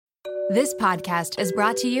This podcast is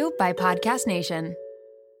brought to you by Podcast Nation.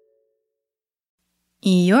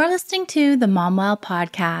 You're listening to the MomWell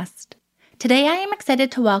podcast. Today, I am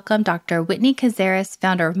excited to welcome Dr. Whitney Casares,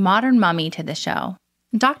 founder of Modern Mommy, to the show.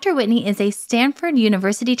 Dr. Whitney is a Stanford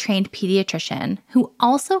University-trained pediatrician who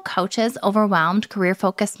also coaches overwhelmed,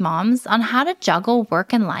 career-focused moms on how to juggle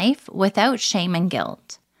work and life without shame and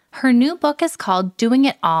guilt. Her new book is called Doing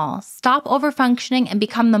It All: Stop Overfunctioning and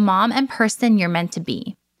Become the Mom and Person You're Meant to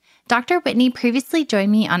Be. Dr. Whitney previously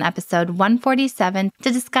joined me on episode 147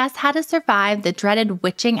 to discuss how to survive the dreaded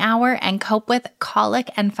witching hour and cope with colic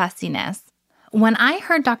and fussiness. When I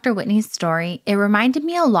heard Dr. Whitney's story, it reminded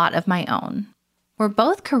me a lot of my own. We're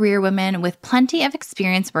both career women with plenty of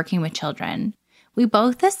experience working with children. We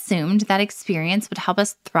both assumed that experience would help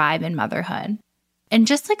us thrive in motherhood. And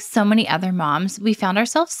just like so many other moms, we found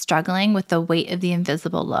ourselves struggling with the weight of the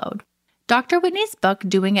invisible load. Dr. Whitney's book,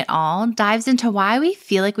 Doing It All, dives into why we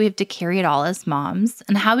feel like we have to carry it all as moms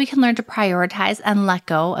and how we can learn to prioritize and let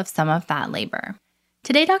go of some of that labor.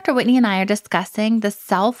 Today, Dr. Whitney and I are discussing the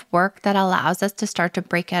self-work that allows us to start to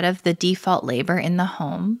break out of the default labor in the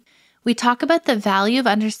home. We talk about the value of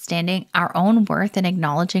understanding our own worth and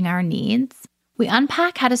acknowledging our needs. We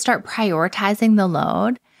unpack how to start prioritizing the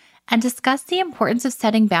load and discuss the importance of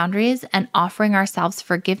setting boundaries and offering ourselves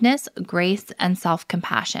forgiveness, grace, and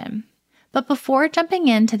self-compassion. But before jumping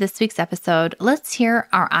into this week's episode, let's hear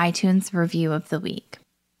our iTunes review of the week.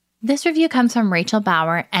 This review comes from Rachel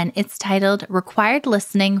Bauer, and it's titled Required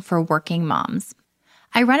Listening for Working Moms.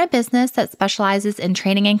 I run a business that specializes in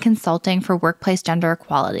training and consulting for workplace gender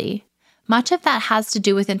equality. Much of that has to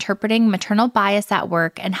do with interpreting maternal bias at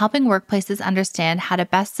work and helping workplaces understand how to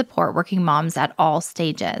best support working moms at all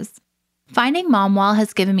stages. Finding MomWell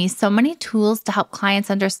has given me so many tools to help clients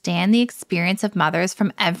understand the experience of mothers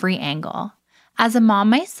from every angle. As a mom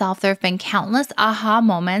myself, there have been countless aha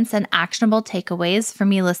moments and actionable takeaways for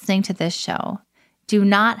me listening to this show. Do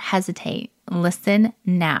not hesitate. Listen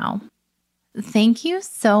now. Thank you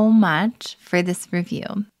so much for this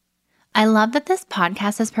review. I love that this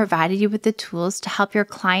podcast has provided you with the tools to help your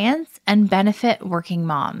clients and benefit working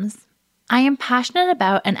moms. I am passionate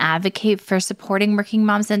about and advocate for supporting working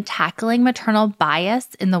moms and tackling maternal bias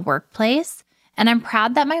in the workplace, and I'm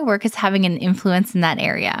proud that my work is having an influence in that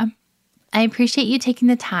area. I appreciate you taking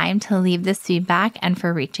the time to leave this feedback and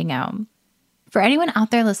for reaching out. For anyone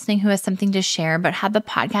out there listening who has something to share about how the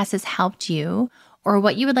podcast has helped you or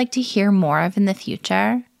what you would like to hear more of in the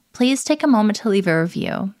future, please take a moment to leave a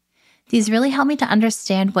review. These really help me to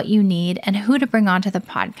understand what you need and who to bring onto the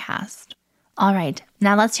podcast. All right,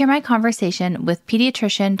 now let's hear my conversation with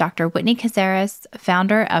pediatrician Dr. Whitney Casares,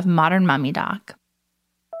 founder of Modern Mommy Doc.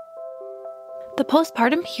 The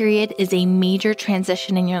postpartum period is a major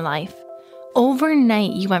transition in your life.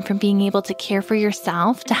 Overnight, you went from being able to care for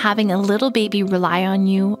yourself to having a little baby rely on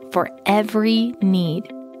you for every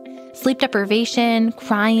need. Sleep deprivation,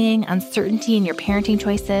 crying, uncertainty in your parenting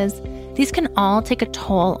choices, these can all take a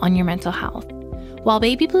toll on your mental health. While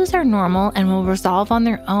baby blues are normal and will resolve on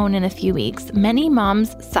their own in a few weeks, many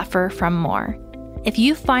moms suffer from more. If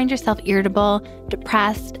you find yourself irritable,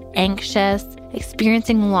 depressed, anxious,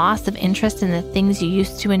 experiencing loss of interest in the things you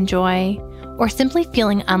used to enjoy, or simply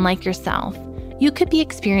feeling unlike yourself, you could be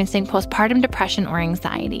experiencing postpartum depression or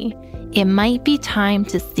anxiety. It might be time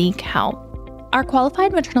to seek help. Our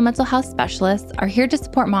qualified maternal mental health specialists are here to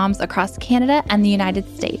support moms across Canada and the United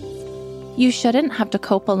States. You shouldn't have to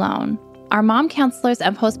cope alone. Our mom counselors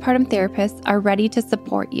and postpartum therapists are ready to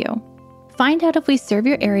support you. Find out if we serve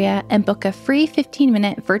your area and book a free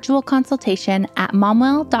 15-minute virtual consultation at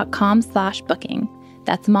momwell.com/booking.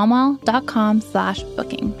 That's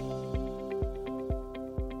momwell.com/booking.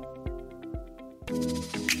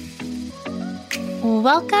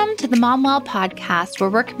 Welcome to the MomWell podcast, where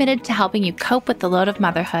we're committed to helping you cope with the load of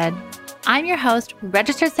motherhood. I'm your host,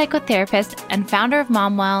 registered psychotherapist and founder of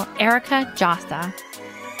MomWell, Erica Jossa.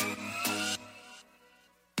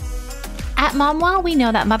 At MomWell, we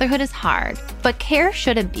know that motherhood is hard, but care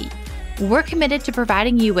shouldn't be. We're committed to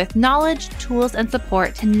providing you with knowledge, tools, and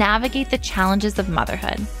support to navigate the challenges of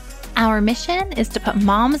motherhood. Our mission is to put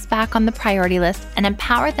moms back on the priority list and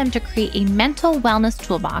empower them to create a mental wellness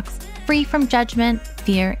toolbox free from judgment,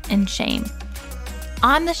 fear, and shame.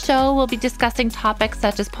 On the show, we'll be discussing topics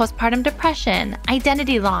such as postpartum depression,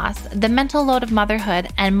 identity loss, the mental load of motherhood,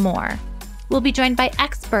 and more. We'll be joined by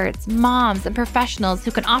experts, moms, and professionals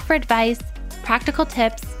who can offer advice, practical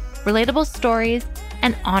tips, relatable stories,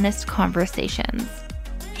 and honest conversations.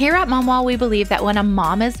 Here at MomWell, we believe that when a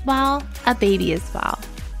mom is well, a baby is well.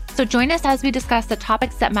 So join us as we discuss the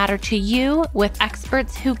topics that matter to you with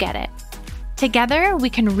experts who get it. Together, we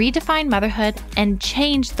can redefine motherhood and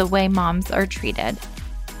change the way moms are treated.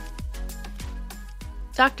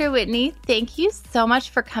 Dr. Whitney, thank you so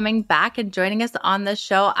much for coming back and joining us on the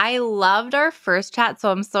show. I loved our first chat,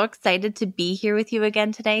 so I'm so excited to be here with you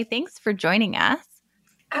again today. Thanks for joining us.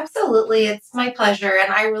 Absolutely. It's my pleasure.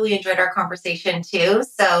 And I really enjoyed our conversation too.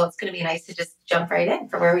 So it's going to be nice to just jump right in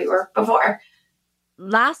from where we were before.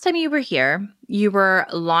 Last time you were here, you were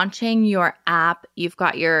launching your app. You've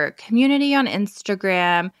got your community on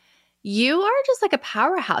Instagram. You are just like a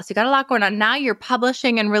powerhouse. You got a lot going on. Now you're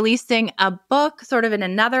publishing and releasing a book sort of in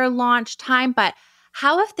another launch time. But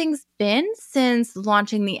how have things been since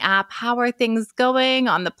launching the app? How are things going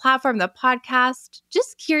on the platform, the podcast?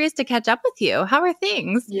 Just curious to catch up with you. How are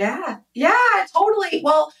things? Yeah, totally.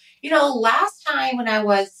 Well, last time when I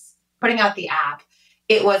was putting out the app,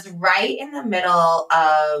 it was right in the middle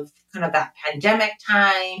of kind of that pandemic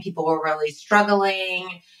time. People were really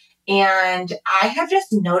struggling. And I have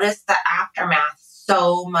just noticed the aftermath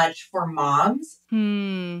so much for moms.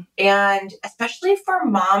 And especially for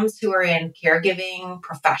moms who are in caregiving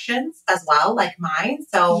professions as well, like mine.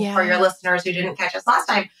 So for your listeners who didn't catch us last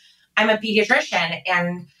time, I'm a pediatrician,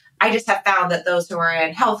 and I just have found that those who are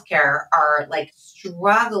in healthcare are like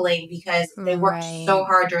struggling because they worked so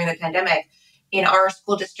hard during the pandemic. In our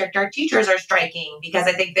school district, our teachers are striking because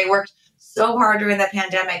I think they worked so hard during the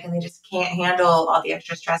pandemic and they just can't handle all the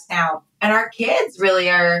extra stress now. And our kids really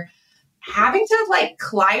are having to like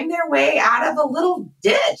climb their way out of a little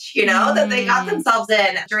ditch, that they got themselves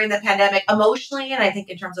in during the pandemic emotionally. And I think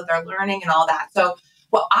in terms of their learning and all that. So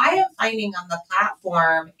what I am finding on the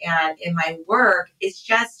platform and in my work is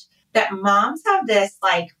just that moms have this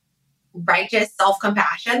like righteous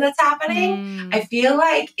self-compassion that's happening. I feel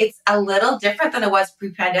like it's a little different than it was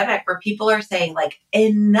pre-pandemic, where people are saying like,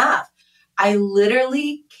 enough. I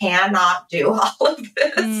literally cannot do all of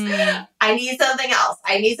this. I need something else.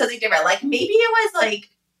 I need something different. Like maybe it was like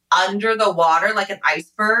under the water, like an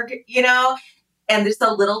iceberg, and just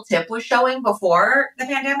a little tip was showing before the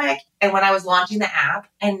pandemic. And when I was launching the app,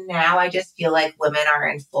 and now I just feel like women are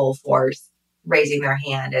in full force raising their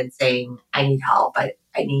hand and saying, I need help.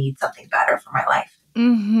 I need something better for my life.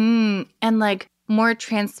 And like more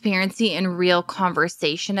transparency and real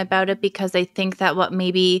conversation about it, because I think that what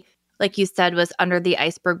maybe, like you said, was under the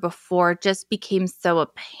iceberg before just became so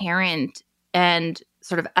apparent and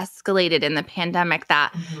sort of escalated in the pandemic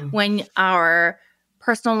that when our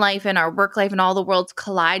personal life and our work life and all the worlds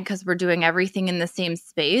collide because we're doing everything in the same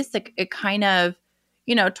space, like it kind of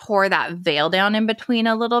tore that veil down in between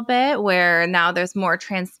a little bit, where now there's more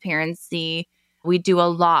transparency. We do a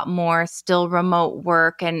lot more still remote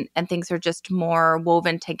work and things are just more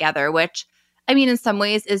woven together, which I mean, in some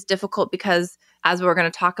ways is difficult because as we're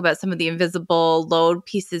going to talk about some of the invisible load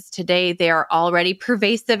pieces today, they are already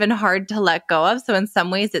pervasive and hard to let go of. So in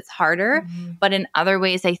some ways it's harder, but in other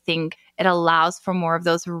ways, I think it allows for more of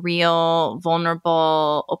those real,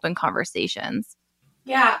 vulnerable, open conversations.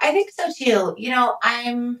 Yeah, I think so too.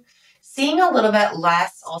 I'm seeing a little bit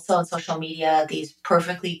less also on social media, these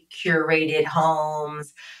perfectly curated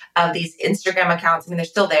homes of these Instagram accounts. I mean, they're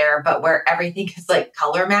still there, but where everything is like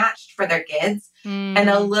color matched for their kids and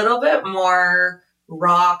a little bit more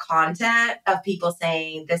raw content of people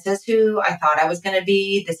saying, this is who I thought I was going to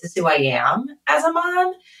be. This is who I am as a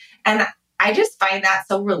mom. And I just find that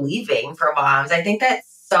so relieving for moms. I think that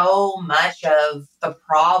so much of the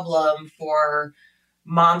problem for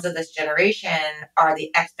moms of this generation are the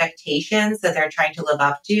expectations that they're trying to live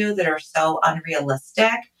up to that are so unrealistic.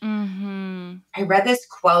 I read this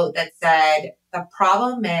quote that said, the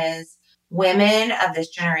problem is women of this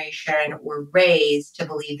generation were raised to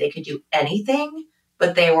believe they could do anything,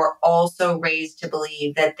 but they were also raised to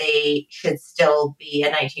believe that they should still be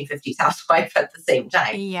a 1950s housewife at the same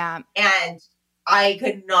time. Yeah. And I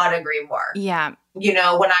could not agree more. Yeah. When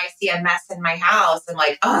I see a mess in my house, I'm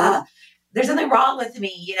like, there's something wrong with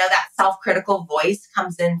me. That self-critical voice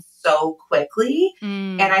comes in so quickly.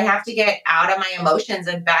 And I have to get out of my emotions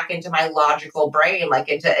and back into my logical brain, like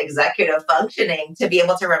into executive functioning, to be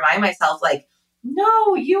able to remind myself, like,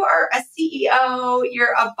 no, you are a CEO,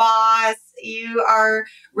 you're a boss, you are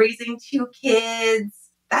raising 2 kids.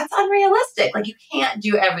 That's unrealistic. Like, you can't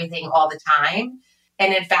do everything all the time.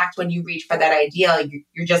 And in fact, when you reach for that ideal,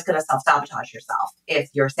 you're just going to self-sabotage yourself if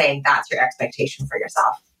you're saying that's your expectation for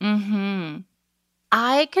yourself.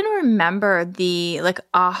 I can remember the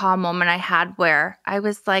aha moment I had where I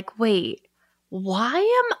was like, wait, why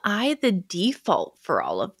am I the default for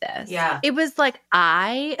all of this? Yeah. It was like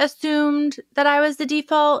I assumed that I was the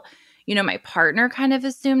default. my partner kind of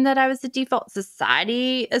assumed that I was the default.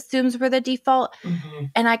 Society assumes we're the default. Mm-hmm.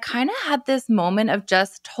 And I kind of had this moment of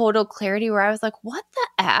just total clarity where I was like, what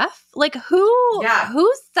the F? Like who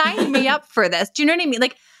signed me up for this? Do you know what I mean?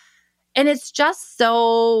 Like, and it's just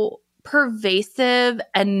so pervasive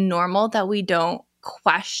and normal that we don't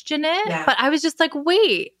question it. Yeah. But I was just like,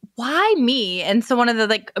 wait, why me? And so one of the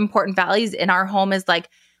like important values in our home is like,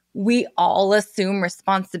 we all assume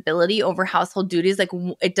responsibility over household duties. Like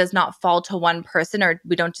it does not fall to one person, or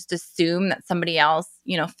we don't just assume that somebody else,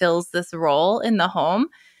 fills this role in the home.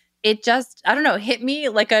 It just, I don't know, hit me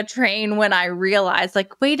like a train when I realized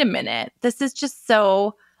like, wait a minute, this is just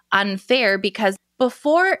so unfair because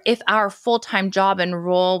before, if our full-time job and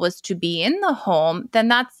role was to be in the home, then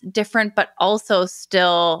that's different, but also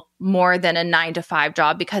still more than a 9-to-5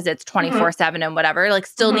 job because it's 24/7 and whatever, like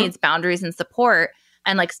still needs boundaries and support.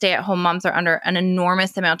 And like stay-at-home moms are under an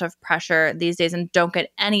enormous amount of pressure these days and don't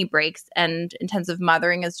get any breaks. And intensive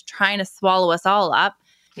mothering is trying to swallow us all up.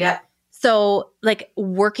 Yeah. So like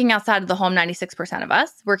working outside of the home, 96% of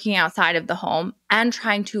us working outside of the home and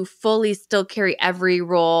trying to fully still carry every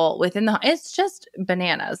role within the home. It's just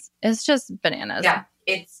bananas. It's just bananas. Yeah,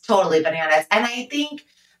 it's totally bananas. And I think,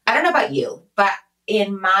 I don't know about you, but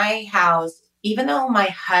in my house, even though my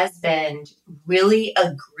husband really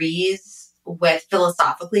agrees with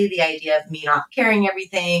philosophically the idea of me not carrying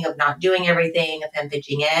everything, of not doing everything, of him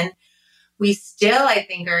pitching in, we still, I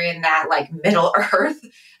think, are in that like middle earth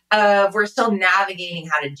of we're still navigating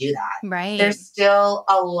how to do that. Right. There's still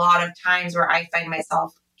a lot of times where I find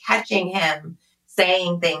myself catching him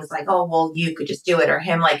saying things like, oh, well, you could just do it, or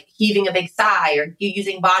him like heaving a big sigh, or you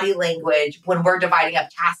using body language when we're dividing up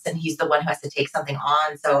tasks and he's the one who has to take something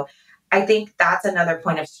on. So I think that's another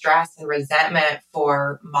point of stress and resentment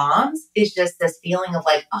for moms, is just this feeling of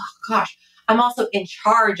like, oh gosh, I'm also in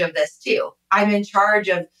charge of this too. I'm in charge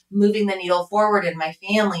of moving the needle forward in my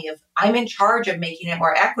family. If I'm in charge of making it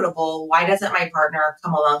more equitable, why doesn't my partner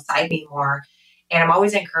come alongside me more? And I'm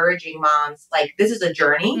always encouraging moms, like, this is a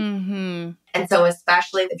journey. Mm-hmm. And so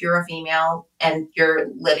especially if you're a female and you're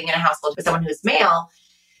living in a household with someone who's male,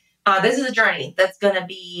 this is a journey that's going to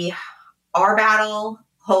be our battle.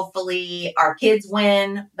 Hopefully our kids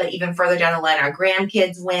win, but even further down the line, our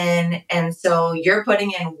grandkids win. And so you're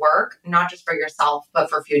putting in work, not just for yourself, but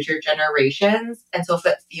for future generations. And so if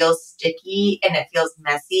it feels sticky and it feels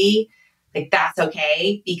messy, like that's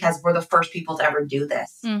okay, because we're the first people to ever do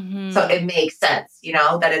this. Mm-hmm. So it makes sense,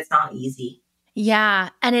 that it's not easy.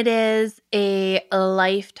 Yeah. And it is a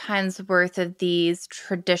lifetime's worth of these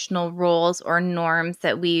traditional roles or norms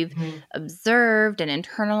that we've observed and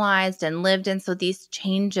internalized and lived in. So these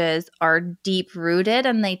changes are deep rooted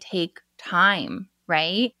and they take time,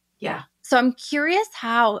 right? Yeah. So I'm curious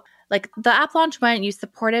how, like, the app launch went, you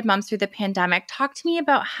supported moms through the pandemic. Talk to me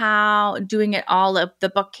about how doing it all, the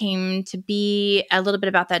book came to be, a little bit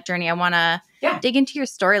about that journey. I want to dig into your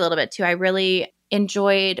story a little bit too. I really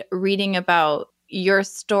enjoyed reading about your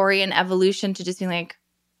story and evolution to just being like,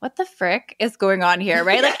 what the frick is going on here,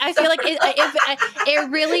 right? Like, I feel like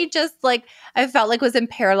it really just like, I felt like was in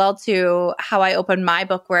parallel to how I opened my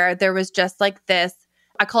book, where there was just like this,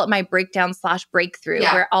 I call it my breakdown/breakthrough,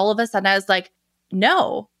 where all of a sudden I was like,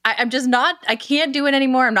 no, I'm just not, I can't do it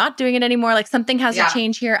anymore. I'm not doing it anymore. Like something has to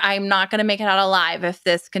change here. I'm not going to make it out alive if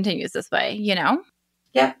this continues this way,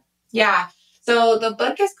 Yep. Yeah. So the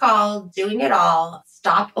book is called Doing It All,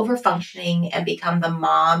 Stop Overfunctioning and Become the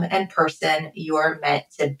Mom and Person You're Meant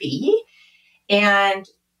to Be. And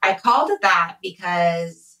I called it that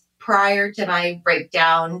because prior to my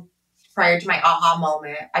breakdown, prior to my aha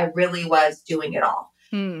moment, I really was doing it all.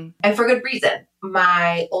 And for good reason.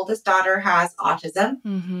 My oldest daughter has autism.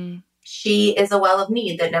 Mm-hmm. She is a well of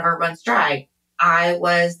need that never runs dry. I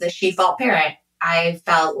was the she-fault parent. I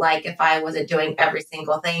felt like if I wasn't doing every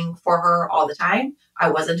single thing for her all the time, I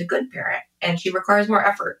wasn't a good parent. And she requires more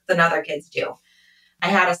effort than other kids do. I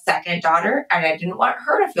had a second daughter and I didn't want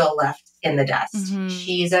her to feel left in the dust. Mm-hmm.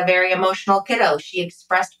 She's a very emotional kiddo. She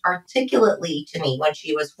expressed articulately to me when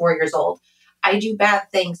she was 4 years old, I do bad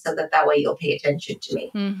things so that way you'll pay attention to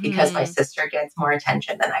me, because my sister gets more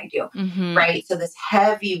attention than I do. Right. So this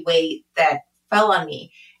heavy weight that fell on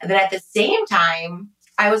me. And then at the same time,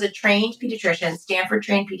 I was a trained pediatrician, Stanford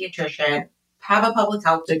trained pediatrician, have a public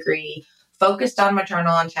health degree, focused on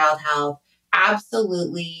maternal and child health,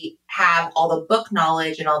 absolutely have all the book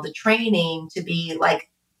knowledge and all the training to be like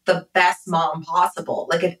the best mom possible.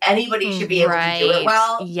 Like if anybody should be able to do it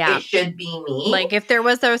well, it should be me. Like if there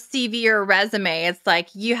was a CV or resume, it's like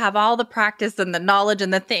you have all the practice and the knowledge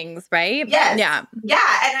and the things, right? Yes. Yeah.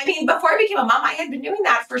 Yeah. And I mean, before I became a mom, I had been doing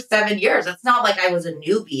that for 7 years. It's not like I was a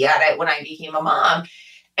newbie at it when I became a mom.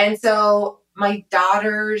 And so my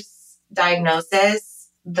daughter's diagnosis,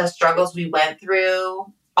 the struggles we went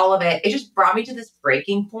through, all of it just brought me to this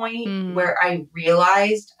breaking point where I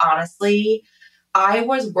realized, honestly, I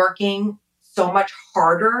was working so much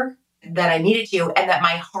harder than I needed to, and that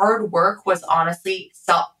my hard work was honestly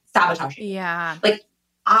self-sabotaging. Yeah. Like,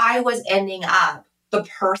 I was ending up the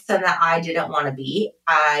person that I didn't want to be.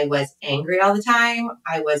 I was angry all the time.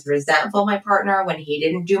 I was resentful of my partner when he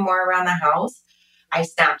didn't do more around the house. I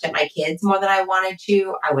snapped at my kids more than I wanted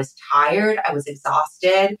to. I was tired. I was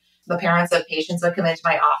exhausted. The parents of patients would come into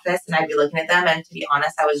my office and I'd be looking at them. And to be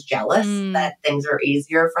honest, I was jealous that things were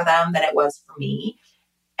easier for them than it was for me.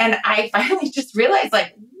 And I finally just realized,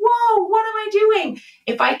 like, whoa, what am I doing?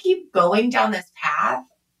 If I keep going down this path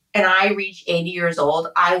and I reach 80 years old,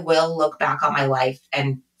 I will look back on my life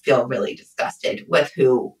and feel really disgusted with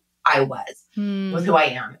who I was, with who I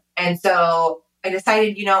am. And so I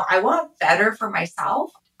decided, I want better for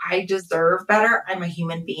myself. I deserve better. I'm a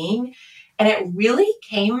human being. And it really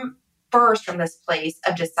came first from this place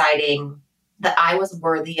of deciding that I was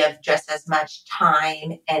worthy of just as much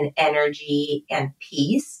time and energy and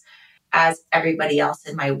peace as everybody else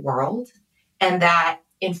in my world. And that,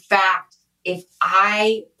 in fact, if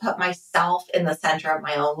I put myself in the center of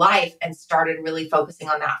my own life and started really focusing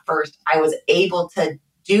on that first, I was able to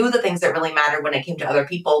do the things that really mattered when it came to other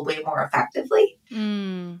people way more effectively,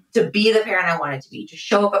 to be the parent I wanted to be, to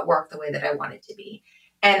show up at work the way that I wanted to be.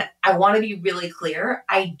 And I want to be really clear.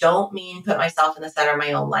 I don't mean put myself in the center of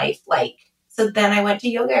my own life. So then I went to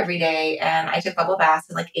yoga every day and I took bubble baths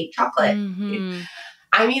and ate chocolate.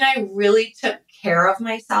 I mean, I really took care of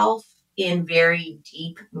myself in very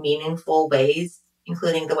deep, meaningful ways,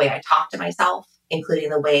 including the way I talk to myself, including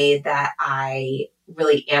the way that I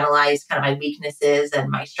really analyzed kind of my weaknesses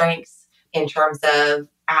and my strengths in terms of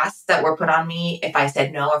asks that were put on me, if I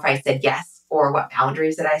said no, or if I said yes, or what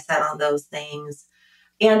boundaries that I set on those things.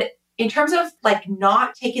 And in terms of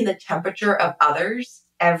not taking the temperature of others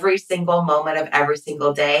every single moment of every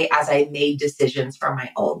single day as I made decisions for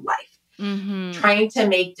my own life, trying to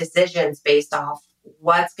make decisions based off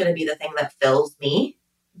what's going to be the thing that fills me,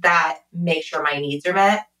 that makes sure my needs are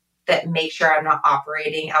met, that makes sure I'm not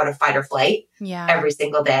operating out of fight or flight every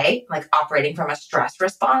single day, operating from a stress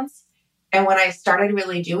response. And when I started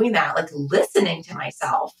really doing that, listening to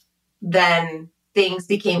myself, then things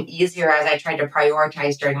became easier as I tried to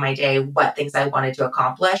prioritize during my day what things I wanted to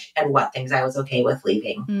accomplish and what things I was okay with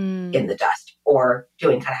leaving in the dust or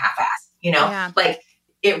doing kind of half-assed,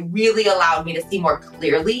 it really allowed me to see more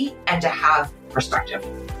clearly and to have perspective.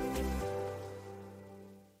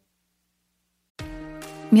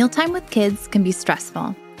 Mealtime with kids can be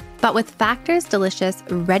stressful, but with Factor's delicious,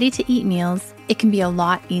 ready-to-eat meals, it can be a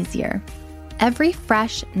lot easier. Every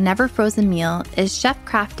fresh, never frozen meal is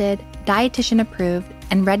chef-crafted, dietitian approved,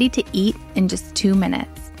 and ready to eat in just 2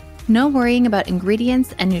 minutes. No worrying about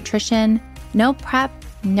ingredients and nutrition, no prep,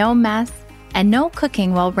 no mess, and no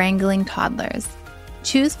cooking while wrangling toddlers.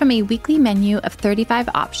 Choose from a weekly menu of 35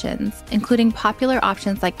 options, including popular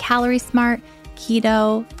options like Calorie Smart,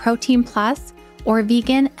 Keto, Protein Plus, or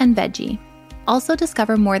Vegan and Veggie. Also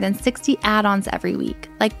discover more than 60 add-ons every week,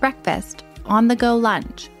 like breakfast, on-the-go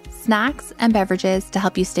lunch, snacks, and beverages to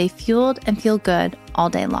help you stay fueled and feel good all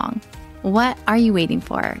day long. What are you waiting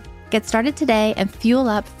for? Get started today and fuel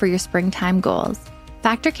up for your springtime goals.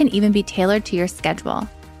 Factor can even be tailored to your schedule.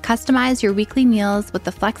 Customize your weekly meals with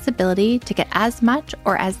the flexibility to get as much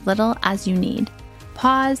or as little as you need.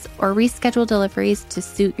 Pause or reschedule deliveries to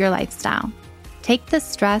suit your lifestyle. Take the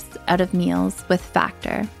stress out of meals with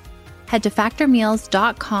Factor. Head to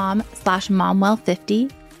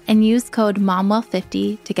factormeals.com/momwell50 and use code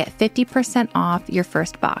momwell50 to get 50% off your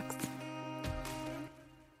first box.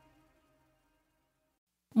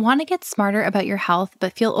 Want to get smarter about your health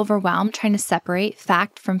but feel overwhelmed trying to separate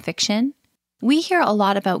fact from fiction? We hear a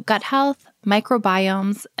lot about gut health,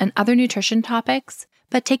 microbiomes, and other nutrition topics,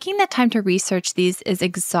 but taking the time to research these is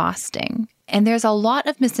exhausting, and there's a lot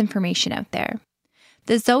of misinformation out there.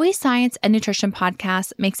 The Zoe Science and Nutrition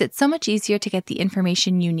podcast makes it so much easier to get the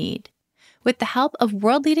information you need. With the help of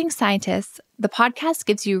world-leading scientists, the podcast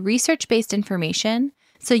gives you research-based information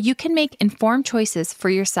so you can make informed choices for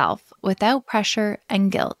yourself without pressure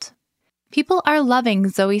and guilt. People are loving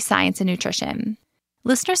Zoe Science and Nutrition.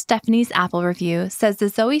 Listener Stephanie's Apple review says the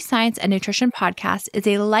Zoe Science and Nutrition podcast is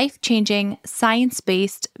a life-changing,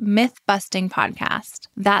 science-based, myth-busting podcast.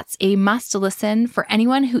 That's a must-listen for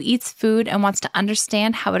anyone who eats food and wants to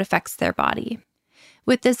understand how it affects their body.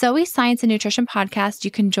 With the Zoe Science and Nutrition podcast, you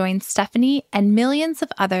can join Stephanie and millions of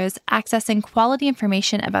others accessing quality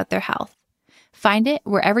information about their health. Find it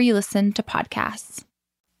wherever you listen to podcasts.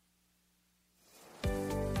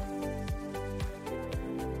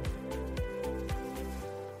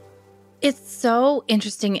 It's so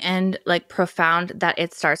interesting and like profound that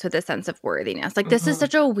it starts with a sense of worthiness. Like this is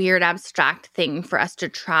such a weird abstract thing for us to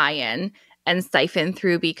try and siphon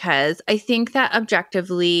through, because I think that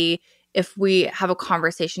objectively, if we have a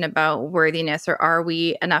conversation about worthiness or are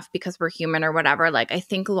we enough because we're human or whatever, like I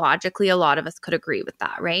think logically a lot of us could agree with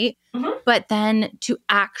that, right? But then to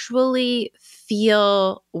actually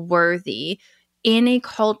feel worthy in a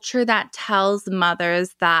culture that tells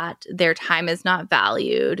mothers that their time is not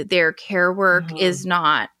valued, their care work is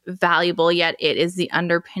not valuable, yet it is the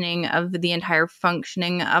underpinning of the entire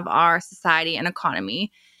functioning of our society and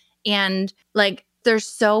economy. And like, there's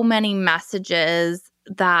so many messages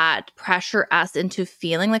that pressure us into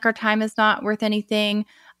feeling like our time is not worth anything.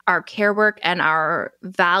 Our care work and our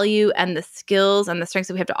value and the skills and the strengths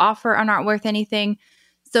that we have to offer are not worth anything.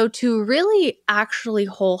 So to really actually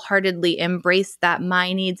wholeheartedly embrace that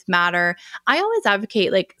my needs matter, I always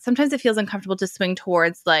advocate, like sometimes it feels uncomfortable to swing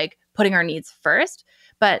towards like putting our needs first,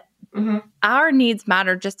 but our needs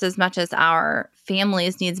matter just as much as our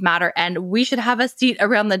family's needs matter. And we should have a seat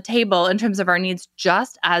around the table in terms of our needs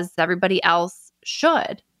just as everybody else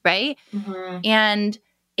should, right? And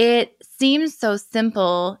it seems so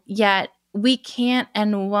simple, yet we can't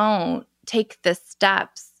and won't take the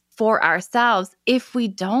steps for ourselves if we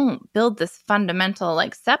don't build this fundamental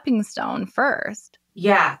like stepping stone first.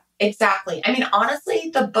 Yeah, exactly. I mean,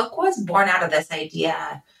 honestly, the book was born out of this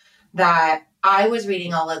idea that I was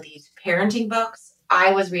reading all of these parenting books.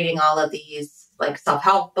 I was reading all of these like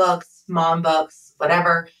self-help books, mom books,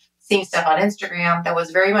 whatever, seeing stuff on Instagram that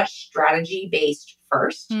was very much strategy based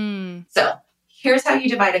first. So here's how you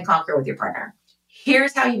divide and conquer with your partner.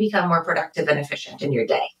 Here's how you become more productive and efficient in your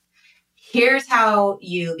day. Here's how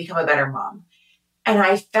you become a better mom. And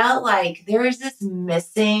I felt like there is this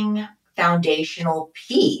missing foundational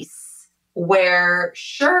piece where,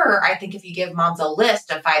 sure, I think if you give moms a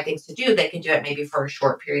list of 5 things to do, they can do it maybe for a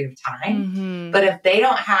short period of time. But if they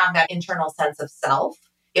don't have that internal sense of self,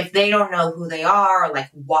 if they don't know who they are, or like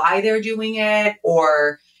why they're doing it,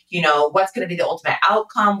 or, you know, what's going to be the ultimate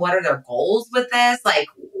outcome, what are their goals with this? Like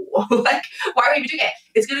why are we even doing it?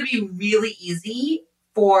 It's going to be really easy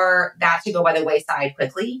for that to go by the wayside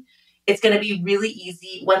quickly. It's going to be really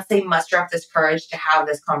easy once they muster up this courage to have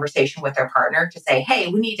this conversation with their partner to say, hey,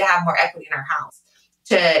 we need to have more equity in our house,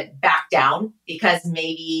 to back down because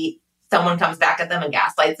maybe someone comes back at them and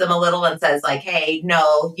gaslights them a little and says like, hey,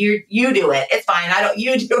 no, you do it. It's fine.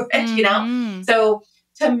 You do it, you know? So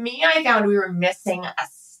to me, I found we were missing a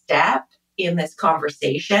step in this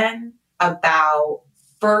conversation about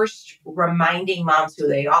first reminding moms who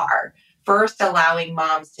they are, first allowing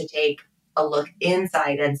moms to take a look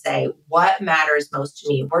inside and say, what matters most to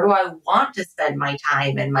me? Where do I want to spend my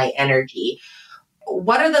time and my energy?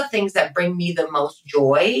 What are the things that bring me the most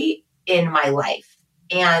joy in my life?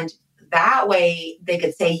 And that way they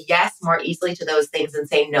could say yes more easily to those things and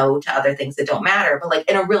say no to other things that don't matter, but like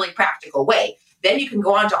in a really practical way. Then you can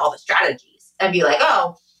go on to all the strategies and be like,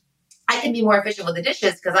 oh, I can be more efficient with the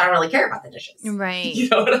dishes because I don't really care about the dishes. Right. You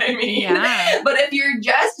know what I mean? Yeah. But if you're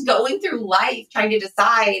just going through life trying to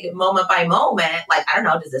decide moment by moment, like, I don't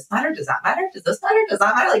know, does this matter? Does that matter? Does this matter? Does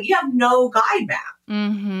that matter? Like, you have no guide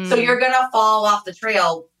map. So you're going to fall off the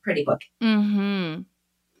trail pretty quick.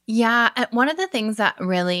 Yeah. And one of the things that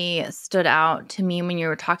really stood out to me when you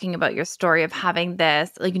were talking about your story of having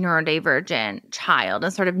this like neurodivergent child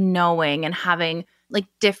and sort of knowing and having like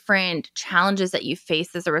different challenges that you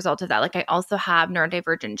face as a result of that. Like I also have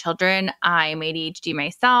neurodivergent children. I'm ADHD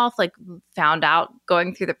myself, like found out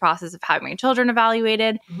going through the process of having my children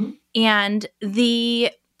evaluated. And the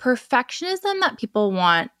perfectionism that people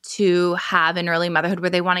want to have in early motherhood where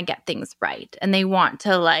they want to get things right and they want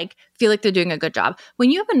to like feel like they're doing a good job. When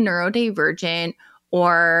you have a neurodivergent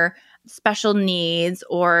or special needs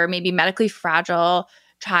or maybe medically fragile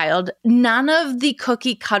child, none of the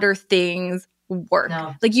cookie cutter things work.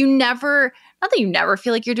 No. Like you never, not that you never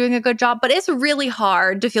feel like you're doing a good job, but it's really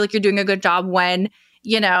hard to feel like you're doing a good job when,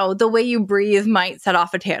 you know, the way you breathe might set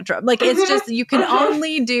off a tantrum. Like it's just, you can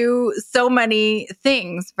only do so many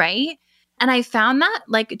things, right? And I found that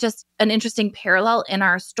like just an interesting parallel in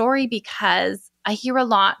our story because I hear a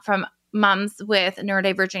lot from moms with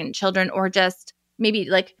neurodivergent children or just maybe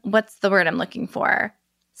like, what's the word I'm looking for?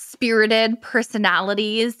 Spirited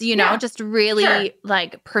personalities, you know, just really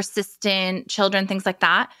like persistent children, things like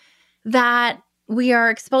that, that we are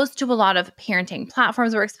exposed to a lot of parenting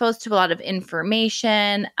platforms. We're exposed to a lot of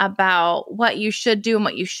information about what you should do and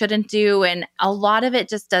what you shouldn't do. And a lot of it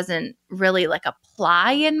just doesn't really like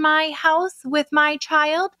apply in my house with my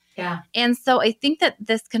child. Yeah. And so I think that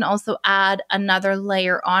this can also add another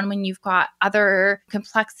layer on when you've got other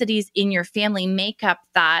complexities in your family makeup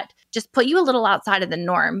that just put you a little outside of the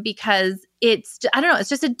norm because I don't know, it's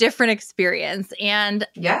just a different experience. And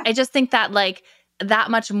Yeah. I just think that like that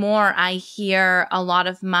much more, I hear a lot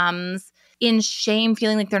of moms in shame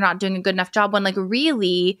feeling like they're not doing a good enough job when like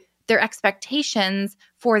really their expectations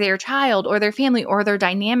for their child or their family or their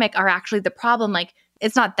dynamic are actually the problem. Like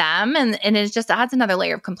it's not them. And it just adds another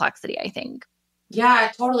layer of complexity, I think.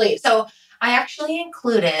 Yeah, totally. So I actually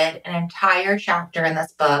included an entire chapter in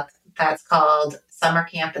this book that's called Summer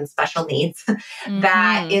Camp and Special Needs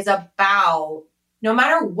that is about no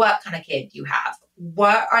matter what kind of kid you have,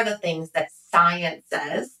 what are the things that science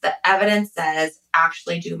says, the evidence says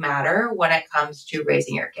actually do matter when it comes to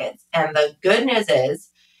raising your kids. And the good news is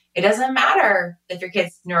it doesn't matter if your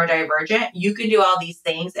kid's neurodivergent. You can do all these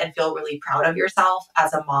things and feel really proud of yourself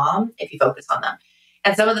as a mom if you focus on them.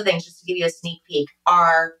 And some of the things, just to give you a sneak peek,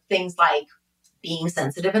 are things like being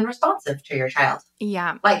sensitive and responsive to your child.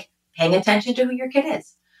 Yeah. Like paying attention to who your kid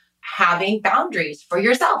is, having boundaries for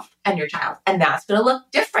yourself and your child. And that's going to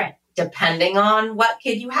look different depending on what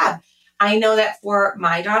kid you have. I know that for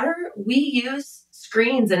my daughter, we use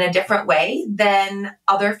screens in a different way than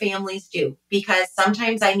other families do, because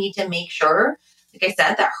sometimes I need to make sure, like I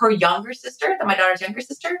said, that my daughter's younger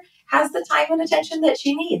sister, has the time and attention that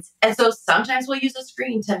she needs. And so sometimes we'll use a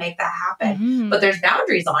screen to make that happen, but there's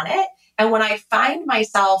boundaries on it. And when I find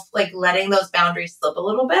myself like letting those boundaries slip a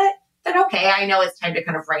little bit, then okay, I know it's time to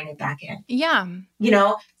kind of rein it back in. Yeah.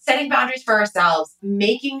 Setting boundaries for ourselves,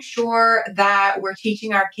 making sure that we're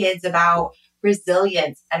teaching our kids about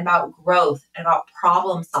resilience and about growth and about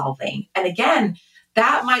problem solving. And again,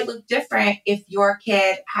 that might look different if your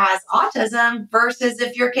kid has autism versus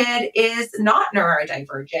if your kid is not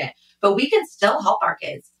neurodivergent, but we can still help our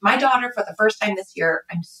kids. My daughter, for the first time this year,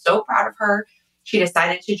 I'm so proud of her. She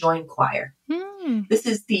decided to join choir. This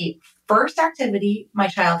is the first activity my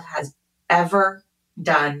child has ever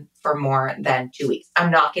done for more than 2 weeks. I'm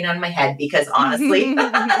knocking on my head because honestly, we've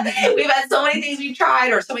had so many things we've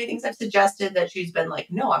tried or so many things I've suggested that she's been like,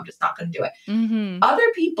 no, I'm just not going to do it. Other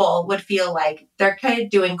people would feel like their kid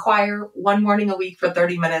doing choir one morning a week for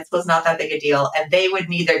 30 minutes was not that big a deal. And they would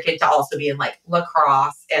need their kid to also be in like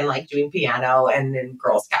lacrosse and like doing piano and in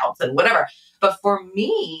Girl Scouts and whatever. But for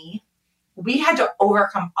me, we had to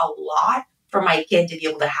overcome a lot for my kid to be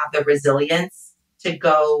able to have the resilience to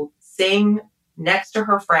go sing next to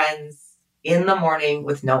her friends in the morning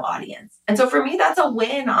with no audience. And so for me, that's a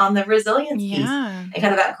win on the resilience piece and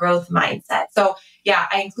kind of that growth mindset. So yeah,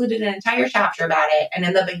 I included an entire chapter about it. And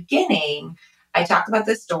in the beginning, I talked about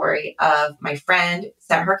this story of my friend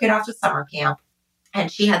sent her kid off to summer camp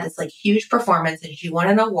and she had this like huge performance and she won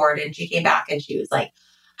an award and she came back and she was like,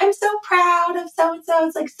 I'm so proud of so-and-so.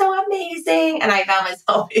 It's like so amazing. And I found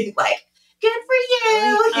myself being like, good for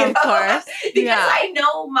you. Of course. Because I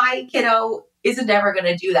know my kiddo isn't ever going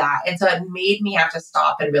to do that. And so it made me have to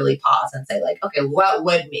stop and really pause and say like, okay, what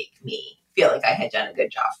would make me feel like I had done a good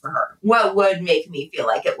job for her? What would make me feel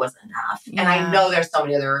like it was enough? And I know there's so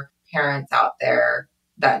many other parents out there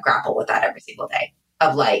that grapple with that every single day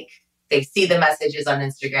of like, they see the messages on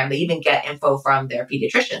Instagram. They even get info from their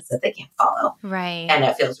pediatricians that they can't follow. Right. And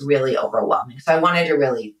it feels really overwhelming. So I wanted to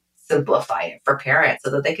really simplify it for parents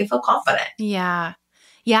so that they can feel confident. Yeah.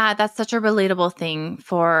 Yeah, that's such a relatable thing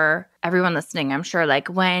for everyone listening. I'm sure like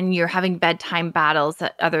when you're having bedtime battles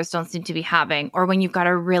that others don't seem to be having, or when you've got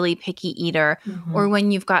a really picky eater, or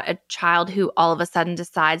when you've got a child who all of a sudden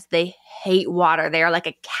decides they hate water. They are like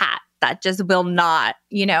a cat that just will not,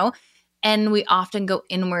 And we often go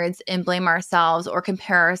inwards and blame ourselves or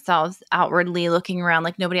compare ourselves outwardly, looking around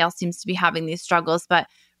like nobody else seems to be having these struggles. But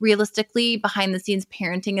realistically, behind the scenes,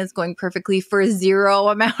 parenting is going perfectly for zero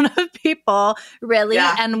amount of people, really.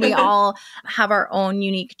 Yeah. And we all have our own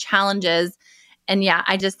unique challenges. And yeah,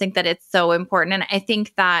 I just think that it's so important. And I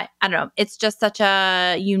think that, I don't know, it's just such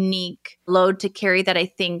a unique load to carry that I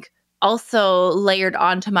think also layered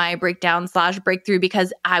onto my breakdown/breakthrough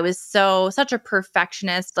because I was such a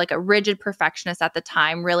perfectionist, like a rigid perfectionist at the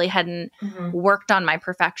time, really hadn't worked on my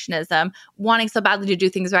perfectionism, wanting so badly to do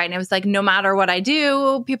things right. And it was like, no matter what I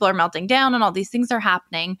do, people are melting down and all these things are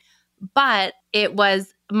happening. But it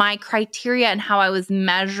was my criteria and how I was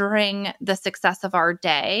measuring the success of our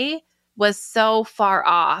day was so far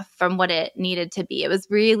off from what it needed to be. It was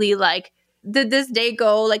really like, did this day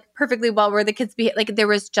go like perfectly well? Were the kids like there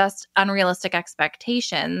was just unrealistic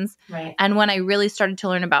expectations. Right. And when I really started to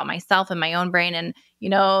learn about myself and my own brain and,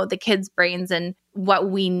 the kids' brains and what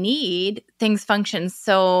we need, things function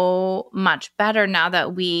so much better now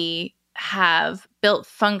that we have built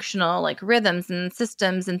functional like rhythms and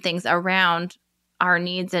systems and things around our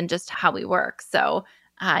needs and just how we work. So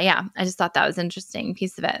I just thought that was an interesting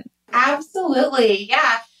piece of it. Absolutely.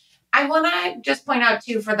 Yeah. I want to just point out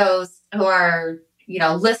too, for those who are,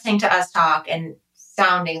 listening to us talk and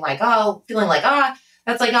sounding like, feeling like,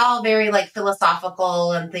 that's like all very like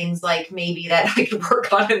philosophical and things like maybe that I could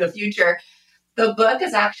work on in the future. The book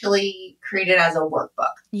is actually created as a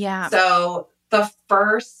workbook. Yeah. So the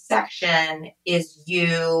first section is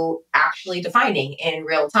you actually defining in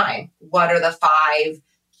real time what are the 5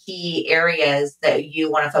 key areas that you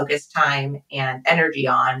want to focus time and energy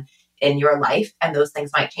on in your life. And those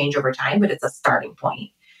things might change over time, but it's a starting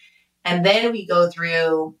point. And then we go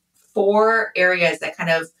through 4 areas that kind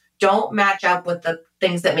of don't match up with the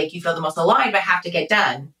things that make you feel the most aligned, but have to get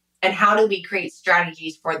done. And how do we create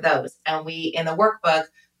strategies for those? And we, in the workbook,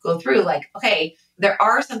 go through like, okay, there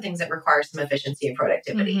are some things that require some efficiency and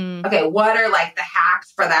productivity. Mm-hmm. Okay, what are like the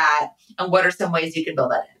hacks for that? And what are some ways you can build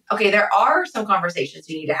that in? Okay, there are some conversations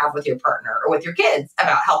you need to have with your partner or with your kids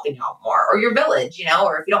about helping out more, or your village,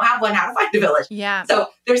 or if you don't have one, how to find a village. Yeah. So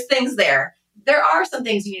there's things there. There are some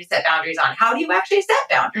things you need to set boundaries on. How do you actually set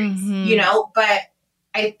boundaries? Mm-hmm. But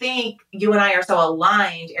I think you and I are so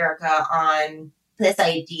aligned, Erica, on this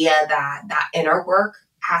idea that inner work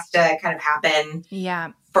has to kind of happen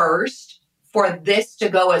first for this to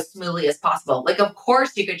go as smoothly as possible. Like, of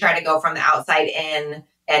course, you could try to go from the outside in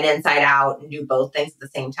and inside out and do both things at the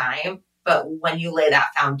same time. But when you lay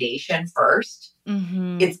that foundation first,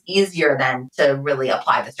 it's easier then to really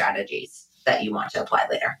apply the strategies that you want to apply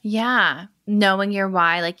later. Yeah. Knowing your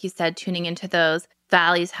why, like you said, tuning into those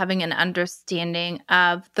values, having an understanding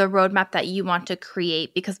of the roadmap that you want to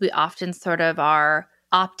create, because we often sort of are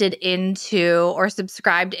opted into or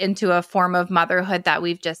subscribed into a form of motherhood that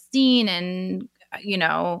we've just seen and,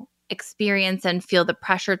 experience and feel the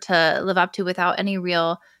pressure to live up to without any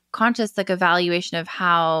real conscious evaluation of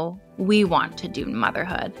how we want to do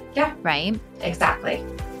motherhood. Yeah. Right? Exactly.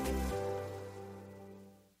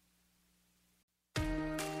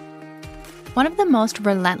 One of the most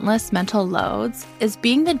relentless mental loads is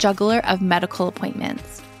being the juggler of medical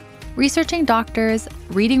appointments. Researching doctors,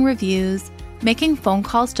 reading reviews, making phone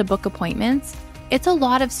calls to book appointments, it's a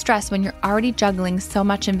lot of stress when you're already juggling so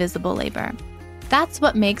much invisible labor. That's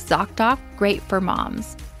what makes ZocDoc great for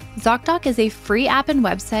moms. ZocDoc is a free app and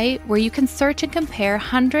website where you can search and compare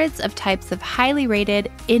hundreds of types of highly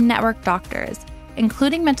rated in-network doctors,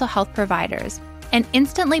 including mental health providers, and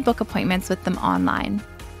instantly book appointments with them online.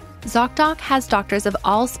 ZocDoc has doctors of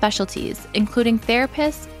all specialties, including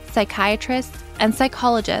therapists, psychiatrists, and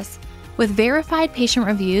psychologists, with verified patient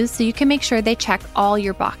reviews so you can make sure they check all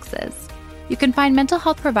your boxes. You can find mental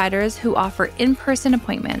health providers who offer in-person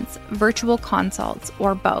appointments, virtual consults,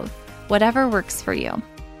 or both, whatever works for you.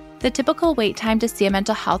 The typical wait time to see a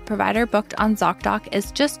mental health provider booked on ZocDoc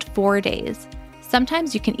is just 4 days.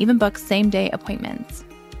 Sometimes you can even book same-day appointments.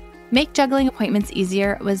 Make juggling appointments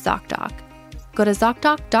easier with ZocDoc. Go to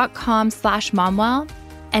ZocDoc.com/momwell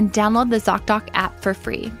and download the ZocDoc app for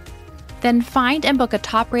free. Then find and book a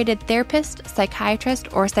top-rated therapist,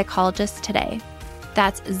 psychiatrist, or psychologist today.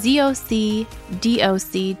 That's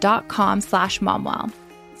ZocDoc.com/momwell.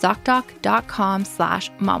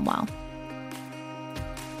 ZocDoc.com/momwell.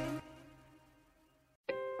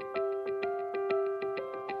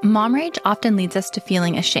 Mom rage often leads us to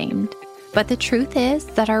feeling ashamed, but the truth is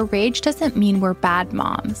that our rage doesn't mean we're bad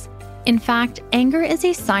moms. In fact, anger is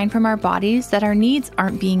a sign from our bodies that our needs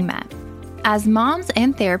aren't being met. As moms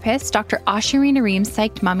and therapists, Dr. Ashiri Nareem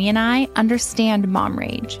Psyched Mummy and I understand mom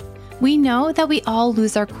rage. We know that we all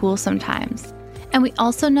lose our cool sometimes. And we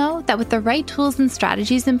also know that with the right tools and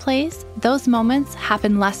strategies in place, those moments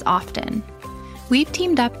happen less often. We've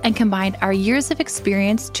teamed up and combined our years of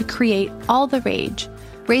experience to create All the Rage,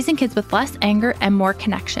 Raising Kids with Less Anger and More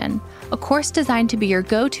Connection, a course designed to be your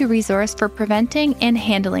go-to resource for preventing and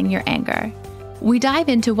handling your anger. We dive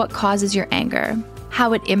into what causes your anger,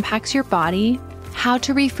 how it impacts your body, how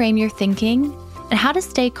to reframe your thinking, and how to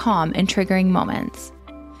stay calm in triggering moments.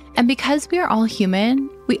 And because we are all human,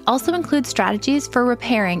 we also include strategies for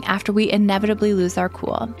repairing after we inevitably lose our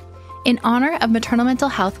cool. In honor of Maternal Mental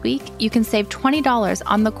Health Week, you can save $20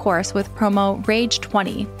 on the course with promo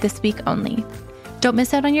RAGE20 this week only. Don't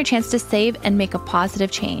miss out on your chance to save and make a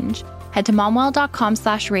positive change. Head to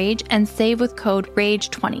momwell.com/rage and save with code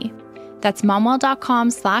RAGE20. That's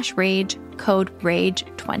momwell.com/rage, code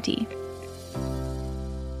RAGE20.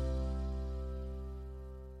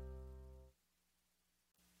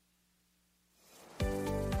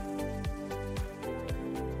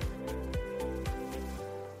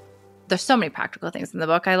 There's so many practical things in the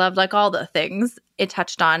book. I loved all the things it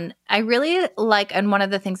touched on. I really and one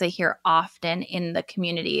of the things I hear often in the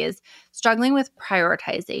community is struggling with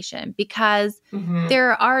prioritization, because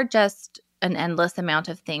there are just an endless amount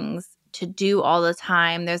of things to do all the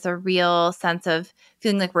time. There's a real sense of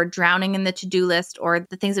feeling like we're drowning in the to-do list or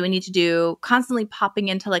the things that we need to do, constantly popping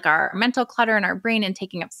into like our mental clutter in our brain and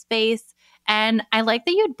taking up space. And I like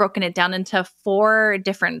that you had broken it down into 4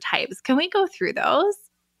 different types. Can we go through those?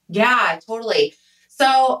 Yeah, totally.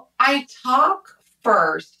 So I talk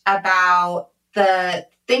first about the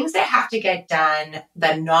things that have to get done,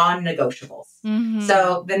 the non-negotiables. Mm-hmm.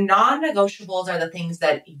 So the non-negotiables are the things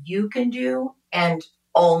that you can do and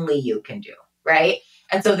only you can do, right?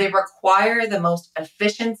 And so they require the most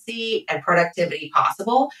efficiency and productivity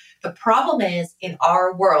possible. The problem is in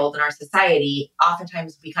our world, in our society,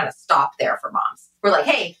 oftentimes we kind of stop there for moms. We're like,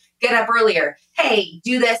 hey, get up earlier. Hey,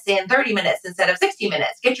 do this in 30 minutes instead of 60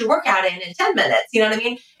 minutes. Get your workout in 10 minutes. You know what I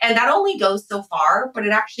mean? And that only goes so far, but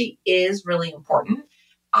it actually is really important.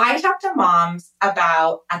 I talk to moms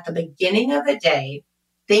about at the beginning of the day,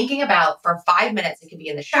 thinking about for 5 minutes, it could be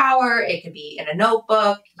in the shower, it could be in a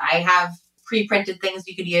notebook. I have pre-printed things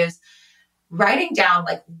you could use, writing down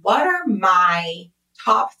like, what are my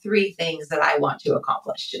top 3 things that I want to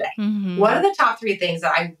accomplish today? Mm-hmm. What are the top 3 things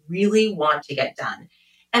that I really want to get done?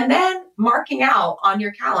 And then marking out on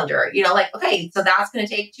your calendar, like, okay, so that's going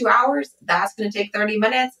to take 2 hours. That's going to take 30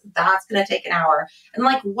 minutes. That's going to take an hour. And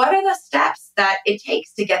like, what are the steps that it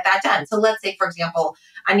takes to get that done? So let's say, for example,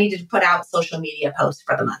 I needed to put out social media posts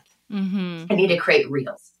for the month. Mm-hmm. I need to create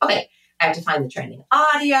reels. Okay. I have to find the trending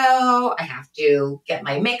audio. I have to get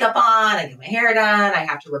my makeup on. I get my hair done. I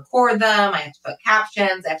have to record them. I have to put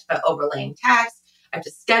captions. I have to put overlaying text. I have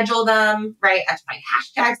to schedule them, right? I have to find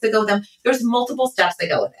hashtags that go with them. There's multiple steps that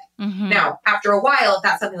go with it. Mm-hmm. Now, after a while, if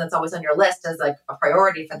that's something that's always on your list as like a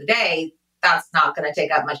priority for the day, that's not going to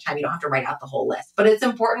take up much time. You don't have to write out the whole list. But it's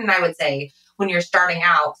important, I would say, when you're starting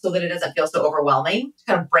out so that it doesn't feel so overwhelming, to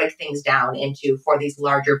kind of break things down into, for these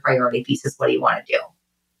larger priority pieces, what do you want to do?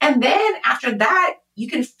 And then after that, you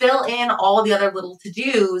can fill in all the other little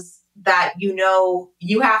to-dos that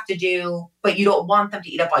you have to do, but you don't want them to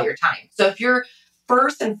eat up all your time. So if you're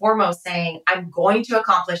first and foremost saying, I'm going to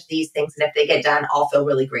accomplish these things, and if they get done, I'll feel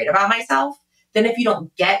really great about myself, then if you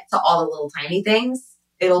don't get to all the little tiny things,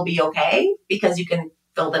 it'll be okay because you can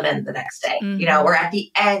fill them in the next day, Mm-hmm. or at the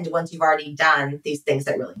end, once you've already done these things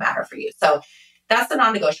that really matter for you. So that's the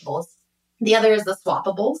non-negotiables. The other is the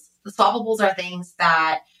swappables. The swappables are things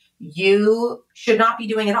that you should not be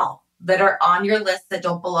doing at all, that are on your list that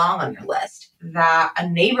don't belong on your list, that a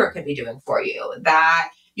neighbor could be doing for you,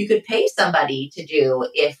 that you could pay somebody to do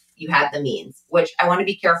if you had the means, which I want to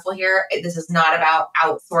be careful here. This is not about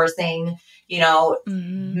outsourcing.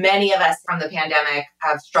 Mm-hmm. Many of us from the pandemic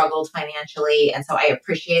have struggled financially. And so I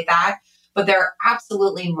appreciate that. But there are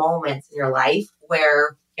absolutely moments in your life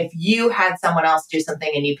where if you had someone else do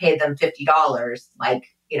something and you paid them $50, like,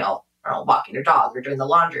 walking your dog or doing the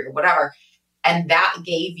laundry or whatever, and that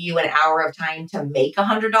gave you an hour of time to make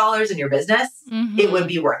 $100 in your business, Mm-hmm. it would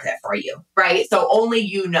be worth it for you, right? So only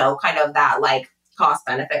kind of that like cost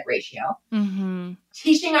benefit ratio. Mm-hmm.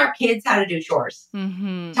 Teaching our kids how to do chores,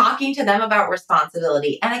 Mm-hmm. talking to them about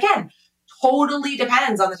responsibility. And again, totally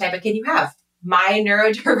depends on the type of kid you have. My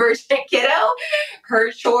neurodivergent kiddo,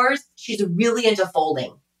 her chores, she's really into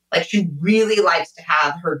folding. Like she really likes to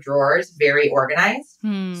have her drawers very organized.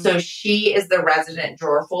 So she is the resident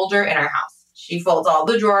drawer folder in our house. She folds all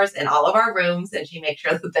the drawers in all of our rooms and she makes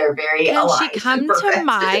sure that they're very aligned. Can she come to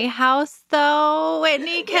my house though,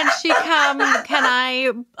 Whitney? Can she come? Can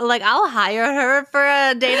I'll hire her for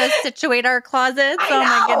a day to situate our closets.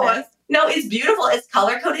 My goodness. No, it's beautiful. It's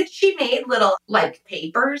color coded. She made little like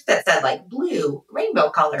papers that said like blue, rainbow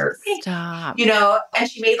color, pink, Stop. and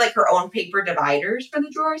she made like her own paper dividers for the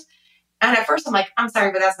drawers. And at first I'm like, I'm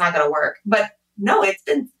sorry, but that's not going to work. But no, it's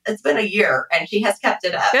been a year and she has kept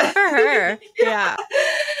it up. Good for her. Yeah.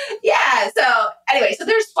 Yeah. So anyway, so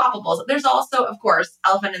there's swappables. There's also, of course,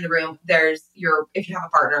 elephant in the room. If you have a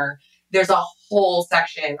partner, there's a whole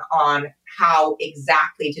section on how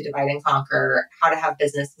exactly to divide and conquer, how to have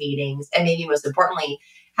business meetings, and maybe most importantly,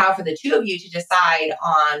 how for the two of you to decide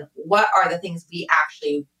on what are the things we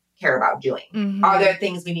actually care about doing. Mm-hmm. Are there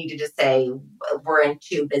things we need to just say, we're in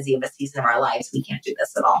too busy of a season of our lives, we can't do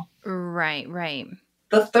this at all? Right.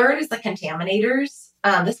 The third is the contaminators.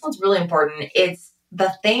 This one's really important. It's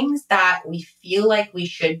the things that we feel like we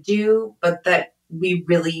should do, but that we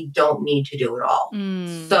really don't need to do at all.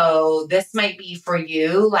 So this might be for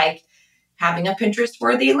you, like having a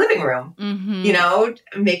Pinterest-worthy living room,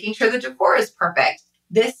 making sure the decor is perfect.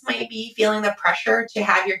 This might be feeling the pressure to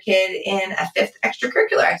have your kid in a fifth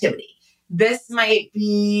extracurricular activity. This might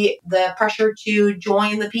be the pressure to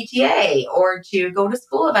join the PTA or to go to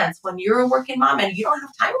school events when you're a working mom and you don't have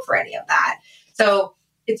time for any of that. So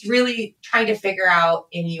it's really trying to figure out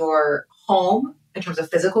in your home, in terms of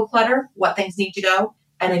physical clutter, what things need to go,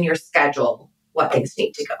 and in your schedule, what things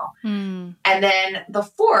need to go. Mm. And then the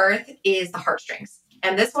fourth is the heartstrings.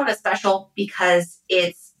 And this one is special because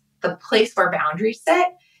it's the place where boundaries sit.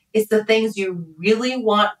 It's the things you really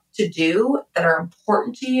want to do that are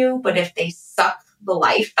important to you, but if they suck the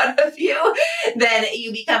life out of you, then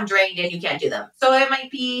you become drained and you can't do them. So it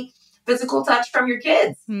might be physical touch from your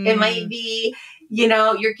kids. It might be,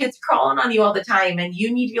 your kids crawling on you all the time and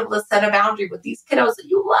you need to be able to set a boundary with these kiddos that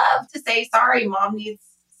you love to say, sorry, mom needs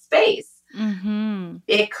space. Mm-hmm.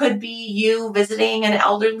 It could be you visiting an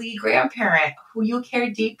elderly grandparent who you care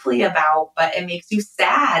deeply about, but it makes you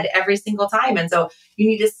sad every single time. And so you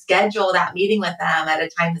need to schedule that meeting with them at a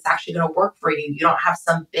time that's actually going to work for you. You don't have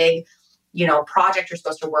some big, project you're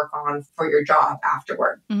supposed to work on for your job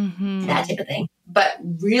afterward, that type of thing. But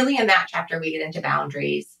really in that chapter, we get into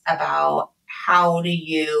boundaries about how do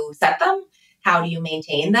you set them? How do you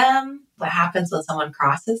maintain them? What happens when someone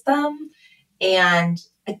crosses them? And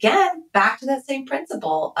again, back to that same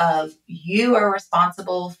principle of you are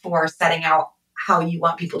responsible for setting out how you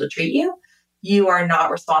want people to treat you. You are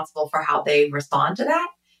not responsible for how they respond to that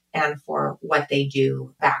and for what they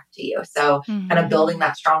do back to you. So kind of building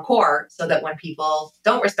that strong core so that when people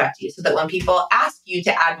don't respect you, so that when people ask you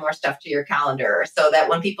to add more stuff to your calendar, so that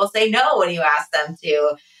when people say no when you ask them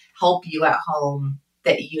to help you at home,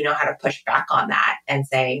 that you know how to push back on that and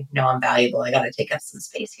say, no, I'm valuable. I got to take up some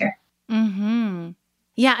space here.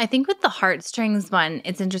 Yeah, I think with the heartstrings one,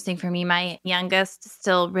 it's interesting for me. My youngest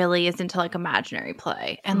still really is into like imaginary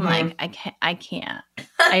play. And like, I can't. I can't.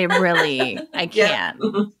 I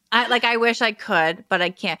wish I could, but I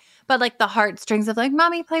can't. But like the heartstrings of like,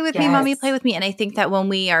 mommy, play with me, mommy, play with me. And I think that when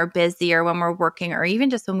we are busy or when we're working or even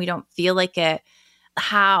just when we don't feel like it,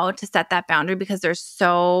 how to set that boundary, because there's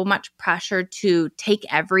so much pressure to take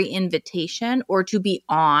every invitation or to be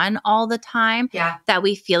on all the time that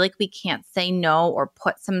we feel like we can't say no or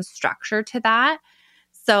put some structure to that.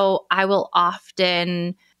 So I will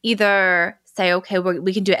often either say, okay,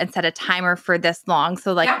 we can do it and set a timer for this long.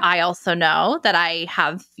 So like I also know that I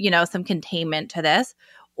have, some containment to this.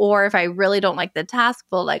 Or if I really don't like the task,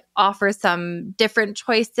 we'll like offer some different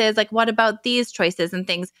choices. Like, what about these choices and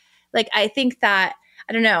things? Like, I think that,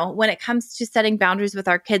 I don't know, when it comes to setting boundaries with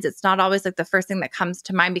our kids, it's not always like the first thing that comes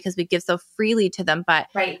to mind because we give so freely to them. But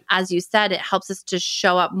as you said, it helps us to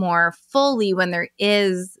show up more fully when there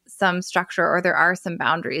is some structure or there are some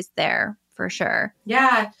boundaries there for sure.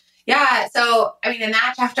 Yeah. Yeah. So, I mean, in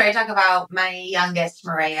that chapter, I talk about my youngest,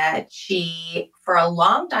 Maria. She, for a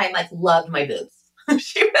long time, like loved my boobs.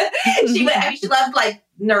 she loved like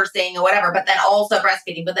nursing or whatever, but then also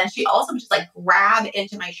breastfeeding. But then she also would just like grab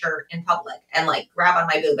into my shirt in public and like grab on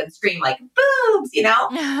my boob and scream like boobs,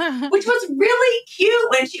 which was really cute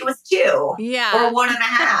when she was 2 or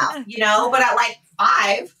 1.5, but at like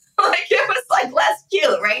 5, like it was like less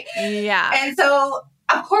cute. Right. Yeah. And so,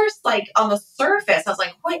 of course, like on the surface, I was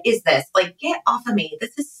like, what is this? Like, get off of me.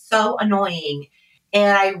 This is so annoying.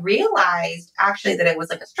 And I realized actually that it was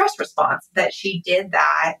like a stress response, that she did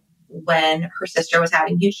that when her sister was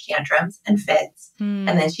having huge tantrums and fits. And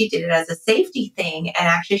then she did it as a safety thing. And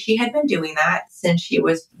actually she had been doing that since she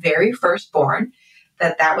was very first born,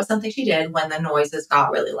 that was something she did when the noises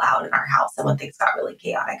got really loud in our house and when things got really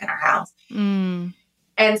chaotic in our house.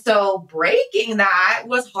 And so breaking that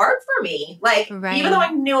was hard for me. Like, even though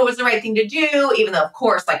I knew it was the right thing to do, even though, of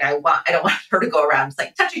course, like I don't want her to go around just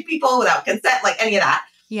like touching people without consent, like any of that.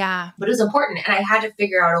 Yeah. But it was important. And I had to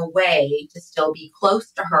figure out a way to still be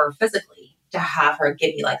close to her physically, to have her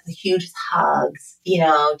give me like the hugest hugs,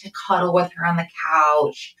 to cuddle with her on the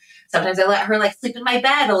couch. Sometimes I let her like sleep in my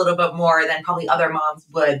bed a little bit more than probably other moms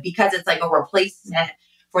would, because it's like a replacement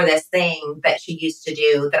for this thing that she used to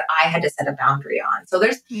do that I had to set a boundary on. So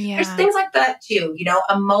there's things like that too,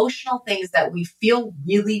 emotional things that we feel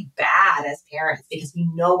really bad as parents because we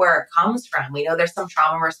know where it comes from. We know there's some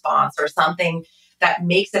trauma response or something that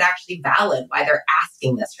makes it actually valid why they're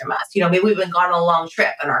asking this from us. Maybe we've been gone on a long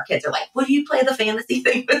trip and our kids are like, would you play the fantasy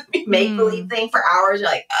thing with me, make-believe thing for hours? You're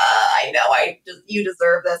like, I know you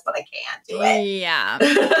deserve this, but I can't do it. Yeah.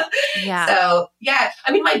 Yeah. So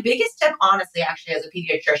I mean, my biggest tip, honestly, actually, as a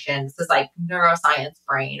pediatrician, this is like neuroscience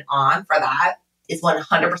brain on for that, is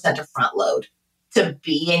 100% to front load, to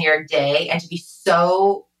be in your day and to be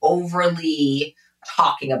so overly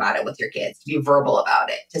talking about it with your kids, to be verbal about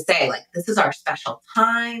it, to say like, this is our special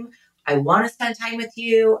time. I want to spend time with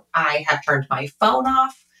you. I have turned my phone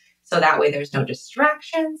off. So that way there's no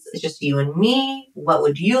distractions. It's just you and me. What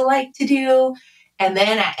would you like to do? And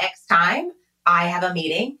then at X time, I have a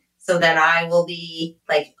meeting. So then I will be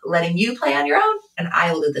like letting you play on your own and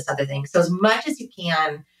I will do this other thing. So as much as you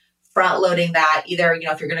can, front loading that either,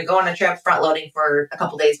 if you're going to go on a trip, front loading for a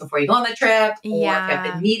couple days before you go on the trip, or if you have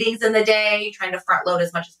big meetings in the day, trying to front load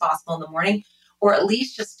as much as possible in the morning, or at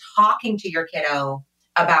least just talking to your kiddo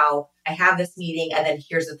about, I have this meeting and then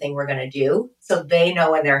here's the thing we're going to do. So they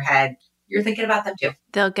know in their head, you're thinking about them too.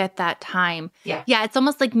 They'll get that time. Yeah. Yeah. It's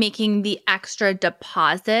almost like making the extra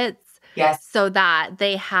deposits. Yes. So that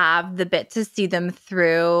they have the bit to see them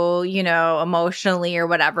through, emotionally or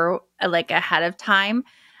whatever, like ahead of time.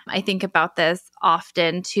 I think about this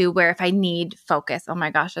often too, where if I need focus, oh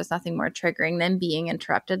my gosh, there's nothing more triggering than being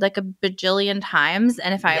interrupted like a bajillion times.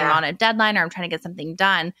 And if I'm on a deadline or I'm trying to get something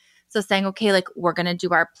done. So saying, okay, like we're going to do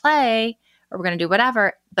our play or we're going to do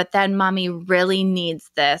whatever, but then mommy really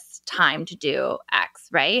needs this time to do X,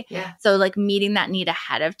 right? Yeah. So like meeting that need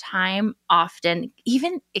ahead of time, often,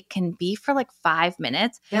 even it can be for like 5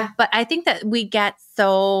 minutes. Yeah. But I think that we get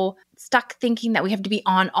so stuck thinking that we have to be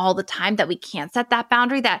on all the time that we can't set that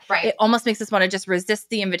boundary, that it almost makes us want to just resist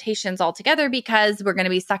the invitations altogether because we're going to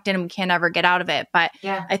be sucked in and we can't ever get out of it. But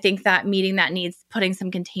I think that meeting that needs, putting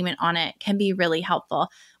some containment on it can be really helpful.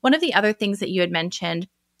 One of the other things that you had mentioned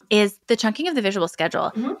is the chunking of the visual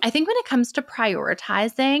schedule. Mm-hmm. I think when it comes to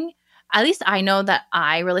prioritizing, at least I know that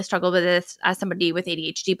I really struggle with this as somebody with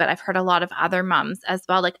ADHD, but I've heard a lot of other moms as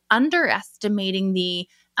well, like underestimating the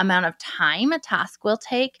amount of time a task will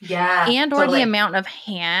take and or the amount of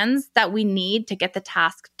hands that we need to get the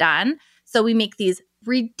task done. So we make these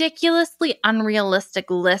ridiculously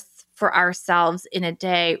unrealistic lists for ourselves in a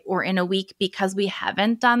day or in a week because we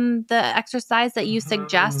haven't done the exercise that you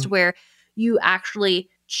suggest, where you actually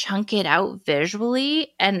chunk it out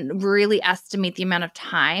visually and really estimate the amount of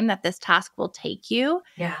time that this task will take you.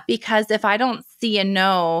 Yeah. Because if I don't see and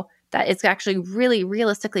know that it's actually really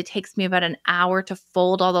realistically takes me about an hour to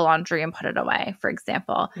fold all the laundry and put it away, for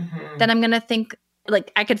example, then I'm going to think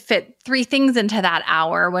like I could fit 3 things into that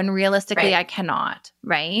hour when realistically I cannot,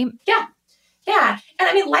 right? Yeah. Yeah. And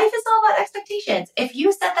I mean, life is all about expectations. If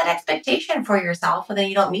you set that expectation for yourself and then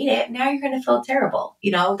you don't meet it, now you're going to feel terrible.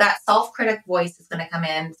 That self-critic voice is going to come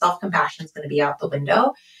in. Self-compassion is going to be out the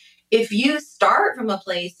window. If you start from a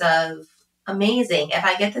place of amazing, if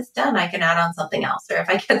I get this done, I can add on something else. Or if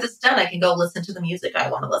I get this done, I can go listen to the music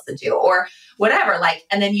I want to listen to or whatever.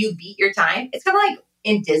 And then you beat your time. It's kind of like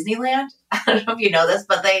in Disneyland. I don't know if you know this,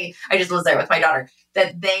 but I just was there with my daughter,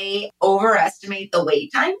 that they overestimate the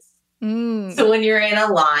wait times. So when you're in a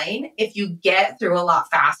line, if you get through a lot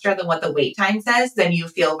faster than what the wait time says, then you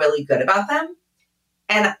feel really good about them.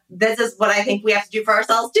 And this is what I think we have to do for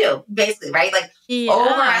ourselves too, basically, right?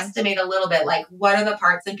 Overestimate a little bit, like what are the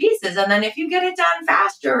parts and pieces? And then if you get it done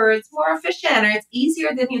faster or it's more efficient or it's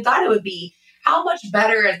easier than you thought it would be, how much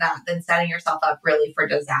better is that than setting yourself up really for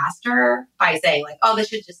disaster by saying like, oh, this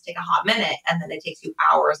should just take a hot minute. And then it takes you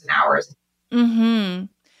hours and hours.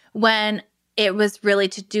 When it was really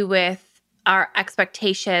to do with our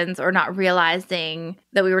expectations or not realizing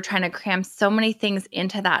that we were trying to cram so many things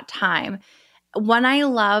into that time. One I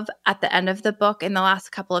love at the end of the book in the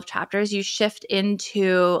last couple of chapters, you shift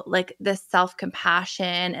into like this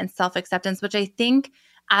self-compassion and self-acceptance, which I think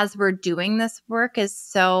as we're doing this work is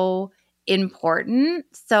so important.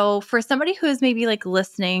 So for somebody who is maybe like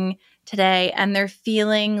listening today and they're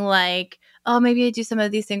feeling like, oh, maybe I do some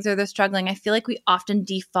of these things or they're struggling, I feel like we often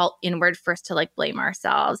default inward first to like blame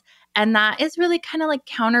ourselves. And that is really kind of like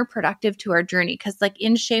counterproductive to our journey. Cause like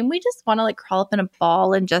in shame, we just want to like crawl up in a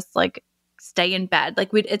ball and just like stay in bed. Like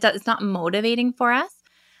it's not motivating for us.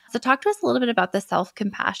 So talk to us a little bit about the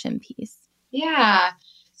self-compassion piece. Yeah.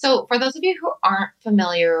 So for those of you who aren't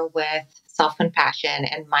familiar with self-compassion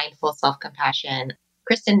and mindful self-compassion,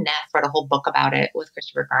 Kristen Neff wrote a whole book about it with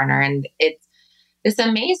Christopher Garner. And it's this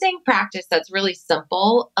amazing practice that's really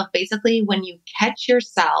simple of basically when you catch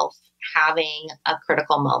yourself having a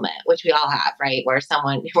critical moment, which we all have, right? Where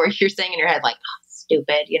you're saying in your head, like, oh,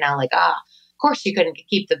 stupid, of course you couldn't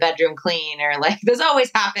keep the bedroom clean, or like, this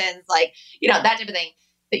always happens, like, that type of thing,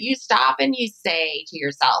 that you stop and you say to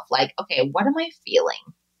yourself, like, okay, what am I feeling?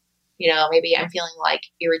 Maybe I'm feeling like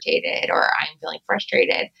irritated or I'm feeling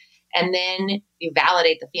frustrated. And then you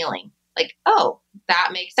validate the feeling like, oh,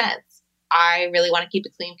 that makes sense. I really want to keep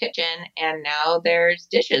a clean kitchen. And now there's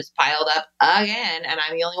dishes piled up again. And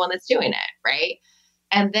I'm the only one that's doing it. Right.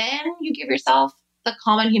 And then you give yourself the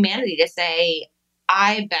common humanity to say,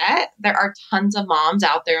 I bet there are tons of moms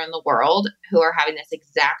out there in the world who are having this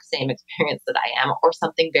exact same experience that I am, or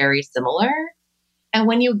something very similar. And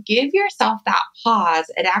when you give yourself that pause,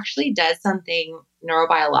 it actually does something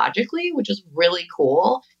neurobiologically, which is really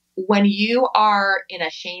cool. when you are in a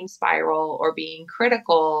shame spiral or being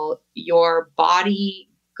critical, your body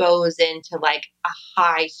goes into like a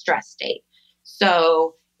high stress state.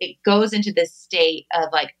 So it goes into this state of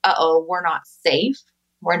like, uh-oh, we're not safe.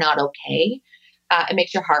 We're not okay. It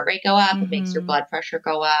makes your heart rate go up. It makes your blood pressure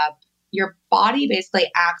go up. Your body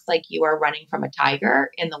basically acts like you are running from a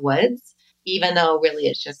tiger in the woods, even though really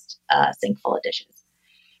it's just a sink full of dishes.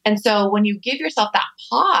 And so when you give yourself that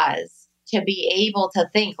pause to be able to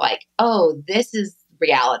think like, oh, this is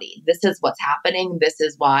reality. This is what's happening. This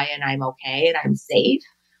is why, and I'm okay and I'm safe.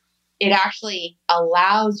 It actually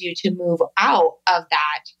allows you to move out of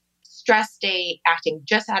that stress state, acting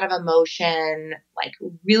just out of emotion, like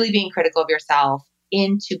really being critical of yourself,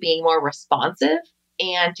 into being more responsive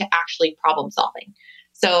and to actually problem solving.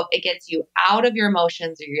 So it gets you out of your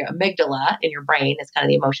emotions, or your amygdala in your brain is kind of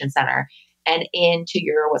the emotion center, and into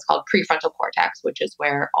your what's called prefrontal cortex, which is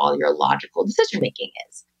where all your logical decision making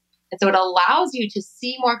is. And so it allows you to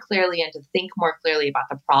see more clearly and to think more clearly about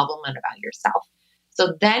the problem and about yourself.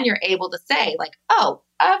 So then you're able to say like, oh,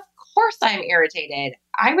 of course I'm irritated.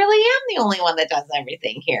 I really am the only one that does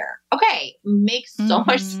everything here. Okay, makes so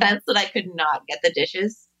much sense that I could not get the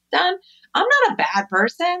dishes done. I'm not a bad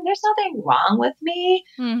person. There's nothing wrong with me.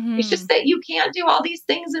 It's just that you can't do all these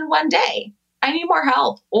things in one day. I need more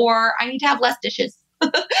help, or I need to have less dishes,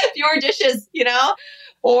 fewer dishes,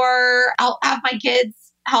 or I'll have my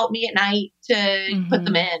kids help me at night to put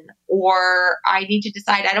them in, or I need to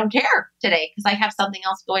decide I don't care today because I have something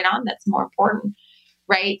else going on that's more important.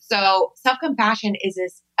 Right. So self-compassion is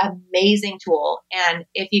this amazing tool. And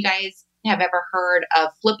if you guys have ever heard of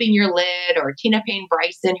Flipping Your Lid or Tina Payne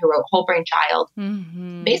Bryson, who wrote Whole Brain Child,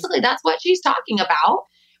 basically that's what she's talking about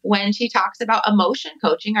when she talks about emotion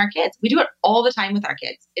coaching our kids. We do it all the time with our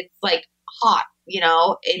kids. It's like hot,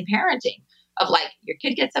 in parenting, of like your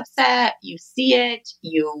kid gets upset, you see it,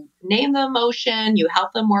 you name the emotion, you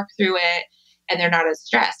help them work through it, and they're not as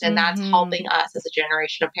stressed. And that's helping us as a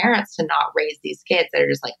generation of parents to not raise these kids that are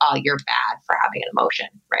just like, oh, you're bad for having an emotion,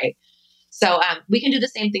 right? So we can do the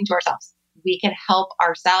same thing to ourselves. We can help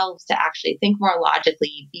ourselves to actually think more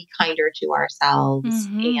logically, be kinder to ourselves,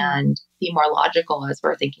 and be more logical as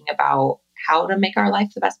we're thinking about how to make our life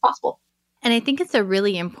the best possible. And I think it's a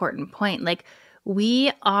really important point. Like,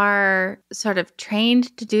 we are sort of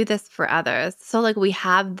trained to do this for others. So like we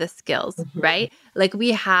have the skills, right? Like we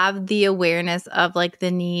have the awareness of like the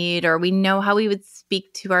need, or we know how we would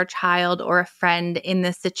speak to our child or a friend in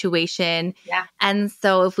this situation. Yeah. And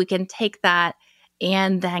so if we can take that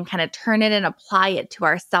and then kind of turn it and apply it to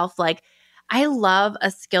ourselves, like I love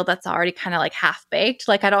a skill that's already kind of like half baked.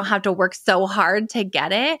 Like I don't have to work so hard to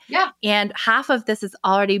get it. Yeah. And half of this has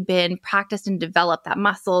already been practiced and developed. That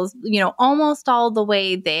muscle's, almost all the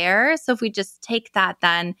way there. So if we just take that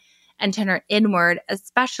then and turn it inward,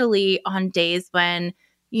 especially on days when,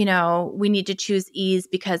 we need to choose ease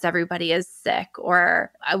because everybody is sick.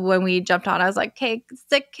 Or when we jumped on, I was like, okay,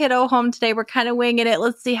 sick kiddo home today. We're kind of winging it.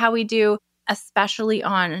 Let's see how we do. Especially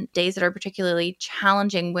on days that are particularly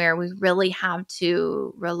challenging, where we really have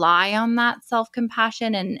to rely on that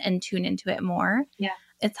self-compassion and tune into it more. Yeah.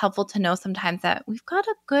 It's helpful to know sometimes that we've got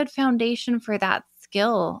a good foundation for that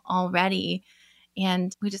skill already,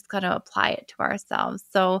 and we just got to apply it to ourselves.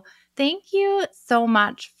 So thank you so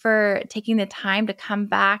much for taking the time to come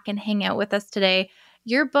back and hang out with us today.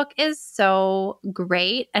 Your book is so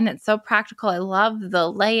great and it's so practical. I love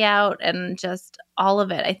the layout and just all of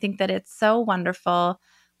it. I think that it's so wonderful.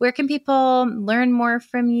 Where can people learn more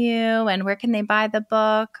from you, and where can they buy the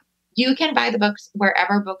book? You can buy the books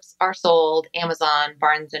wherever books are sold: Amazon,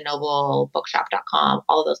 Barnes & Noble, bookshop.com,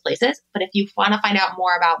 all of those places. But if you want to find out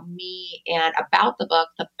more about me and about the book,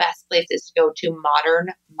 the best place is to go to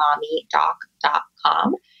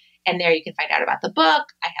modernmommydoc.com. And there you can find out about the book.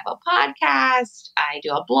 I have a podcast. I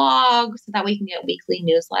do a blog so that we can get weekly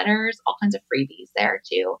newsletters, all kinds of freebies there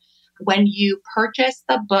too. When you purchase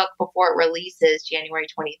the book before it releases January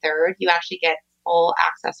 23rd, you actually get full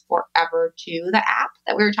access forever to the app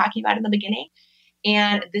that we were talking about in the beginning.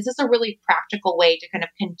 And this is a really practical way to kind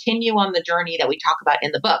of continue on the journey that we talk about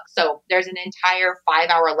in the book. So there's an entire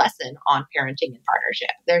 5-hour lesson on parenting and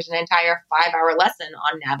partnership. There's an entire 5-hour lesson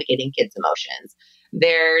on navigating kids' emotions.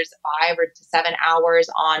 There's 5 to 7 hours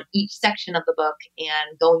on each section of the book,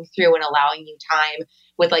 and going through and allowing you time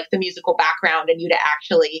with like the musical background and you to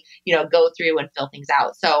actually, go through and fill things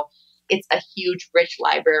out. So it's a huge, rich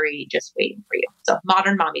library just waiting for you. So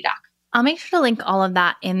Modern Mommy Doc. I'll make sure to link all of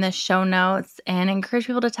that in the show notes and encourage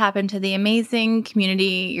people to tap into the amazing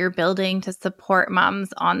community you're building to support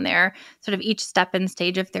moms on their sort of each step and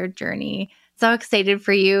stage of their journey. So excited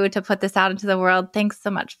for you to put this out into the world. Thanks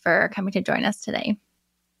so much for coming to join us today.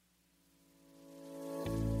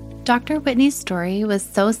 Dr. Whitney's story was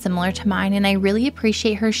so similar to mine, and I really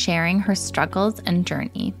appreciate her sharing her struggles and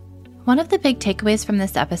journey. One of the big takeaways from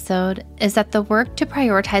this episode is that the work to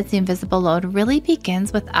prioritize the invisible load really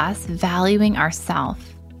begins with us valuing ourselves,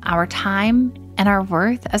 our time, and our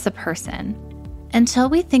worth as a person. Until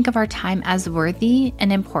we think of our time as worthy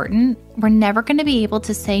and important, we're never going to be able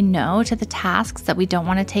to say no to the tasks that we don't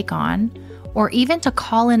want to take on, or even to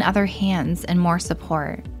call in other hands and more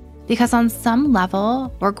support. Because on some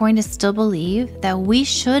level, we're going to still believe that we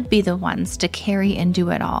should be the ones to carry and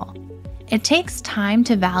do it all. It takes time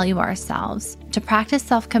to value ourselves, to practice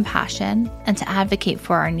self-compassion, and to advocate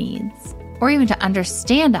for our needs, or even to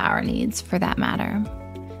understand our needs for that matter.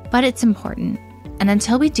 But it's important. And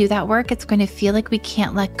until we do that work, it's going to feel like we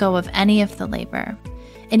can't let go of any of the labor.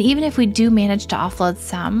 And even if we do manage to offload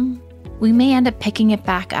some, we may end up picking it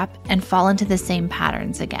back up and fall into the same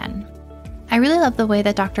patterns again. I really love the way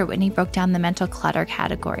that Dr. Whitney broke down the mental clutter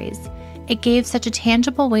categories. It gave such a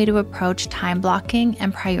tangible way to approach time blocking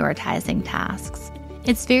and prioritizing tasks.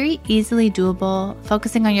 It's very easily doable.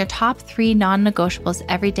 Focusing on your top 3 non-negotiables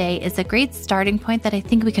every day is a great starting point that I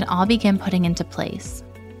think we can all begin putting into place.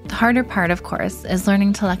 The harder part, of course, is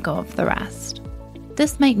learning to let go of the rest.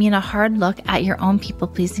 This might mean a hard look at your own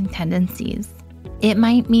people-pleasing tendencies. It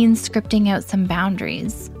might mean scripting out some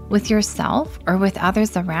boundaries with yourself or with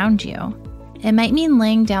others around you. It might mean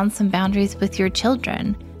laying down some boundaries with your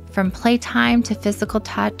children, from playtime to physical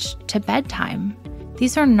touch to bedtime.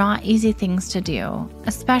 These are not easy things to do,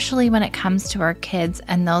 especially when it comes to our kids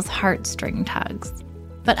and those heartstring tugs.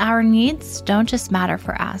 But our needs don't just matter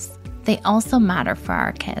for us. They also matter for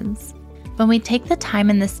our kids. When we take the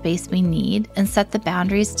time and the space we need and set the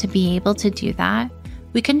boundaries to be able to do that,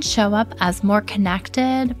 we can show up as more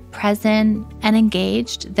connected, present, and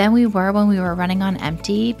engaged than we were when we were running on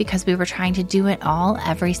empty because we were trying to do it all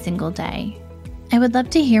every single day. I would love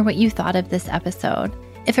to hear what you thought of this episode.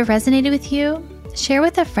 If it resonated with you, share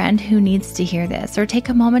with a friend who needs to hear this, or take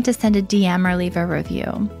a moment to send a DM or leave a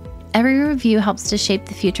review. Every review helps to shape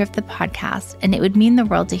the future of the podcast, and it would mean the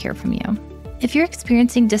world to hear from you. If you're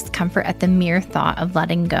experiencing discomfort at the mere thought of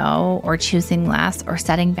letting go or choosing less or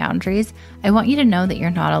setting boundaries, I want you to know that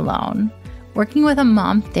you're not alone. Working with a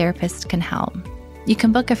mom therapist can help. You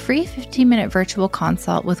can book a free 15-minute virtual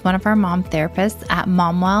consult with one of our mom therapists at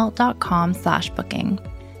momwell.com/booking.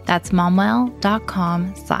 That's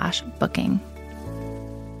momwell.com/booking.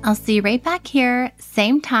 I'll see you right back here,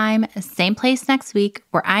 same time, same place next week,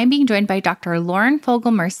 where I'm being joined by Dr. Lauren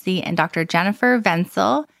Fogel-Mercy and Dr. Jennifer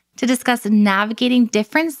Wenzel to discuss navigating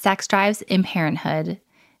different sex drives in parenthood.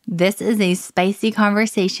 This is a spicy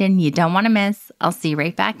conversation you don't want to miss. I'll see you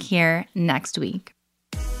right back here next week.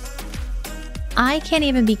 I can't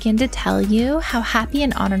even begin to tell you how happy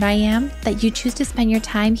and honored I am that you choose to spend your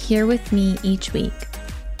time here with me each week.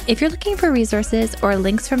 If you're looking for resources or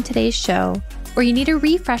links from today's show, or you need a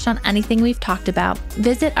refresh on anything we've talked about,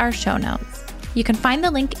 visit our show notes. You can find the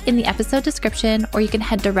link in the episode description, or you can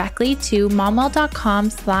head directly to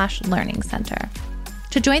momwell.com/learning center.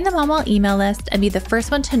 To join the Momwell email list and be the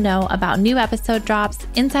first one to know about new episode drops,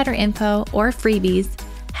 insider info, or freebies,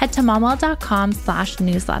 head to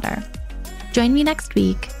momwell.com/newsletter. Join me next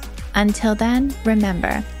week. Until then,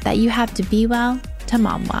 remember that you have to be well to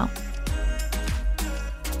mom well.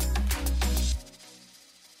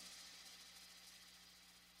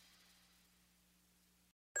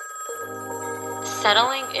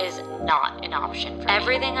 Settling is not an option for me.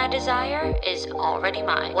 Everything I desire is already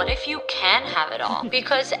mine. What if you can have it all?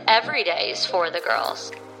 Because every day is for the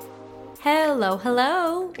girls.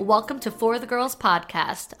 Hello. Welcome to For the Girls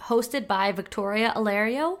podcast, hosted by Victoria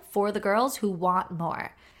Alario for the girls who want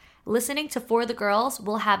more. Listening to For the Girls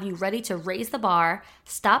will have you ready to raise the bar,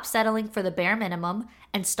 stop settling for the bare minimum,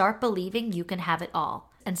 and start believing you can have it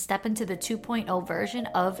all, and step into the 2.0 version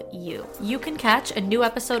of you. You can catch a new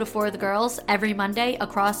episode of For the Girls every Monday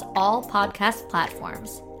across all podcast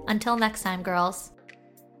platforms. Until next time, girls.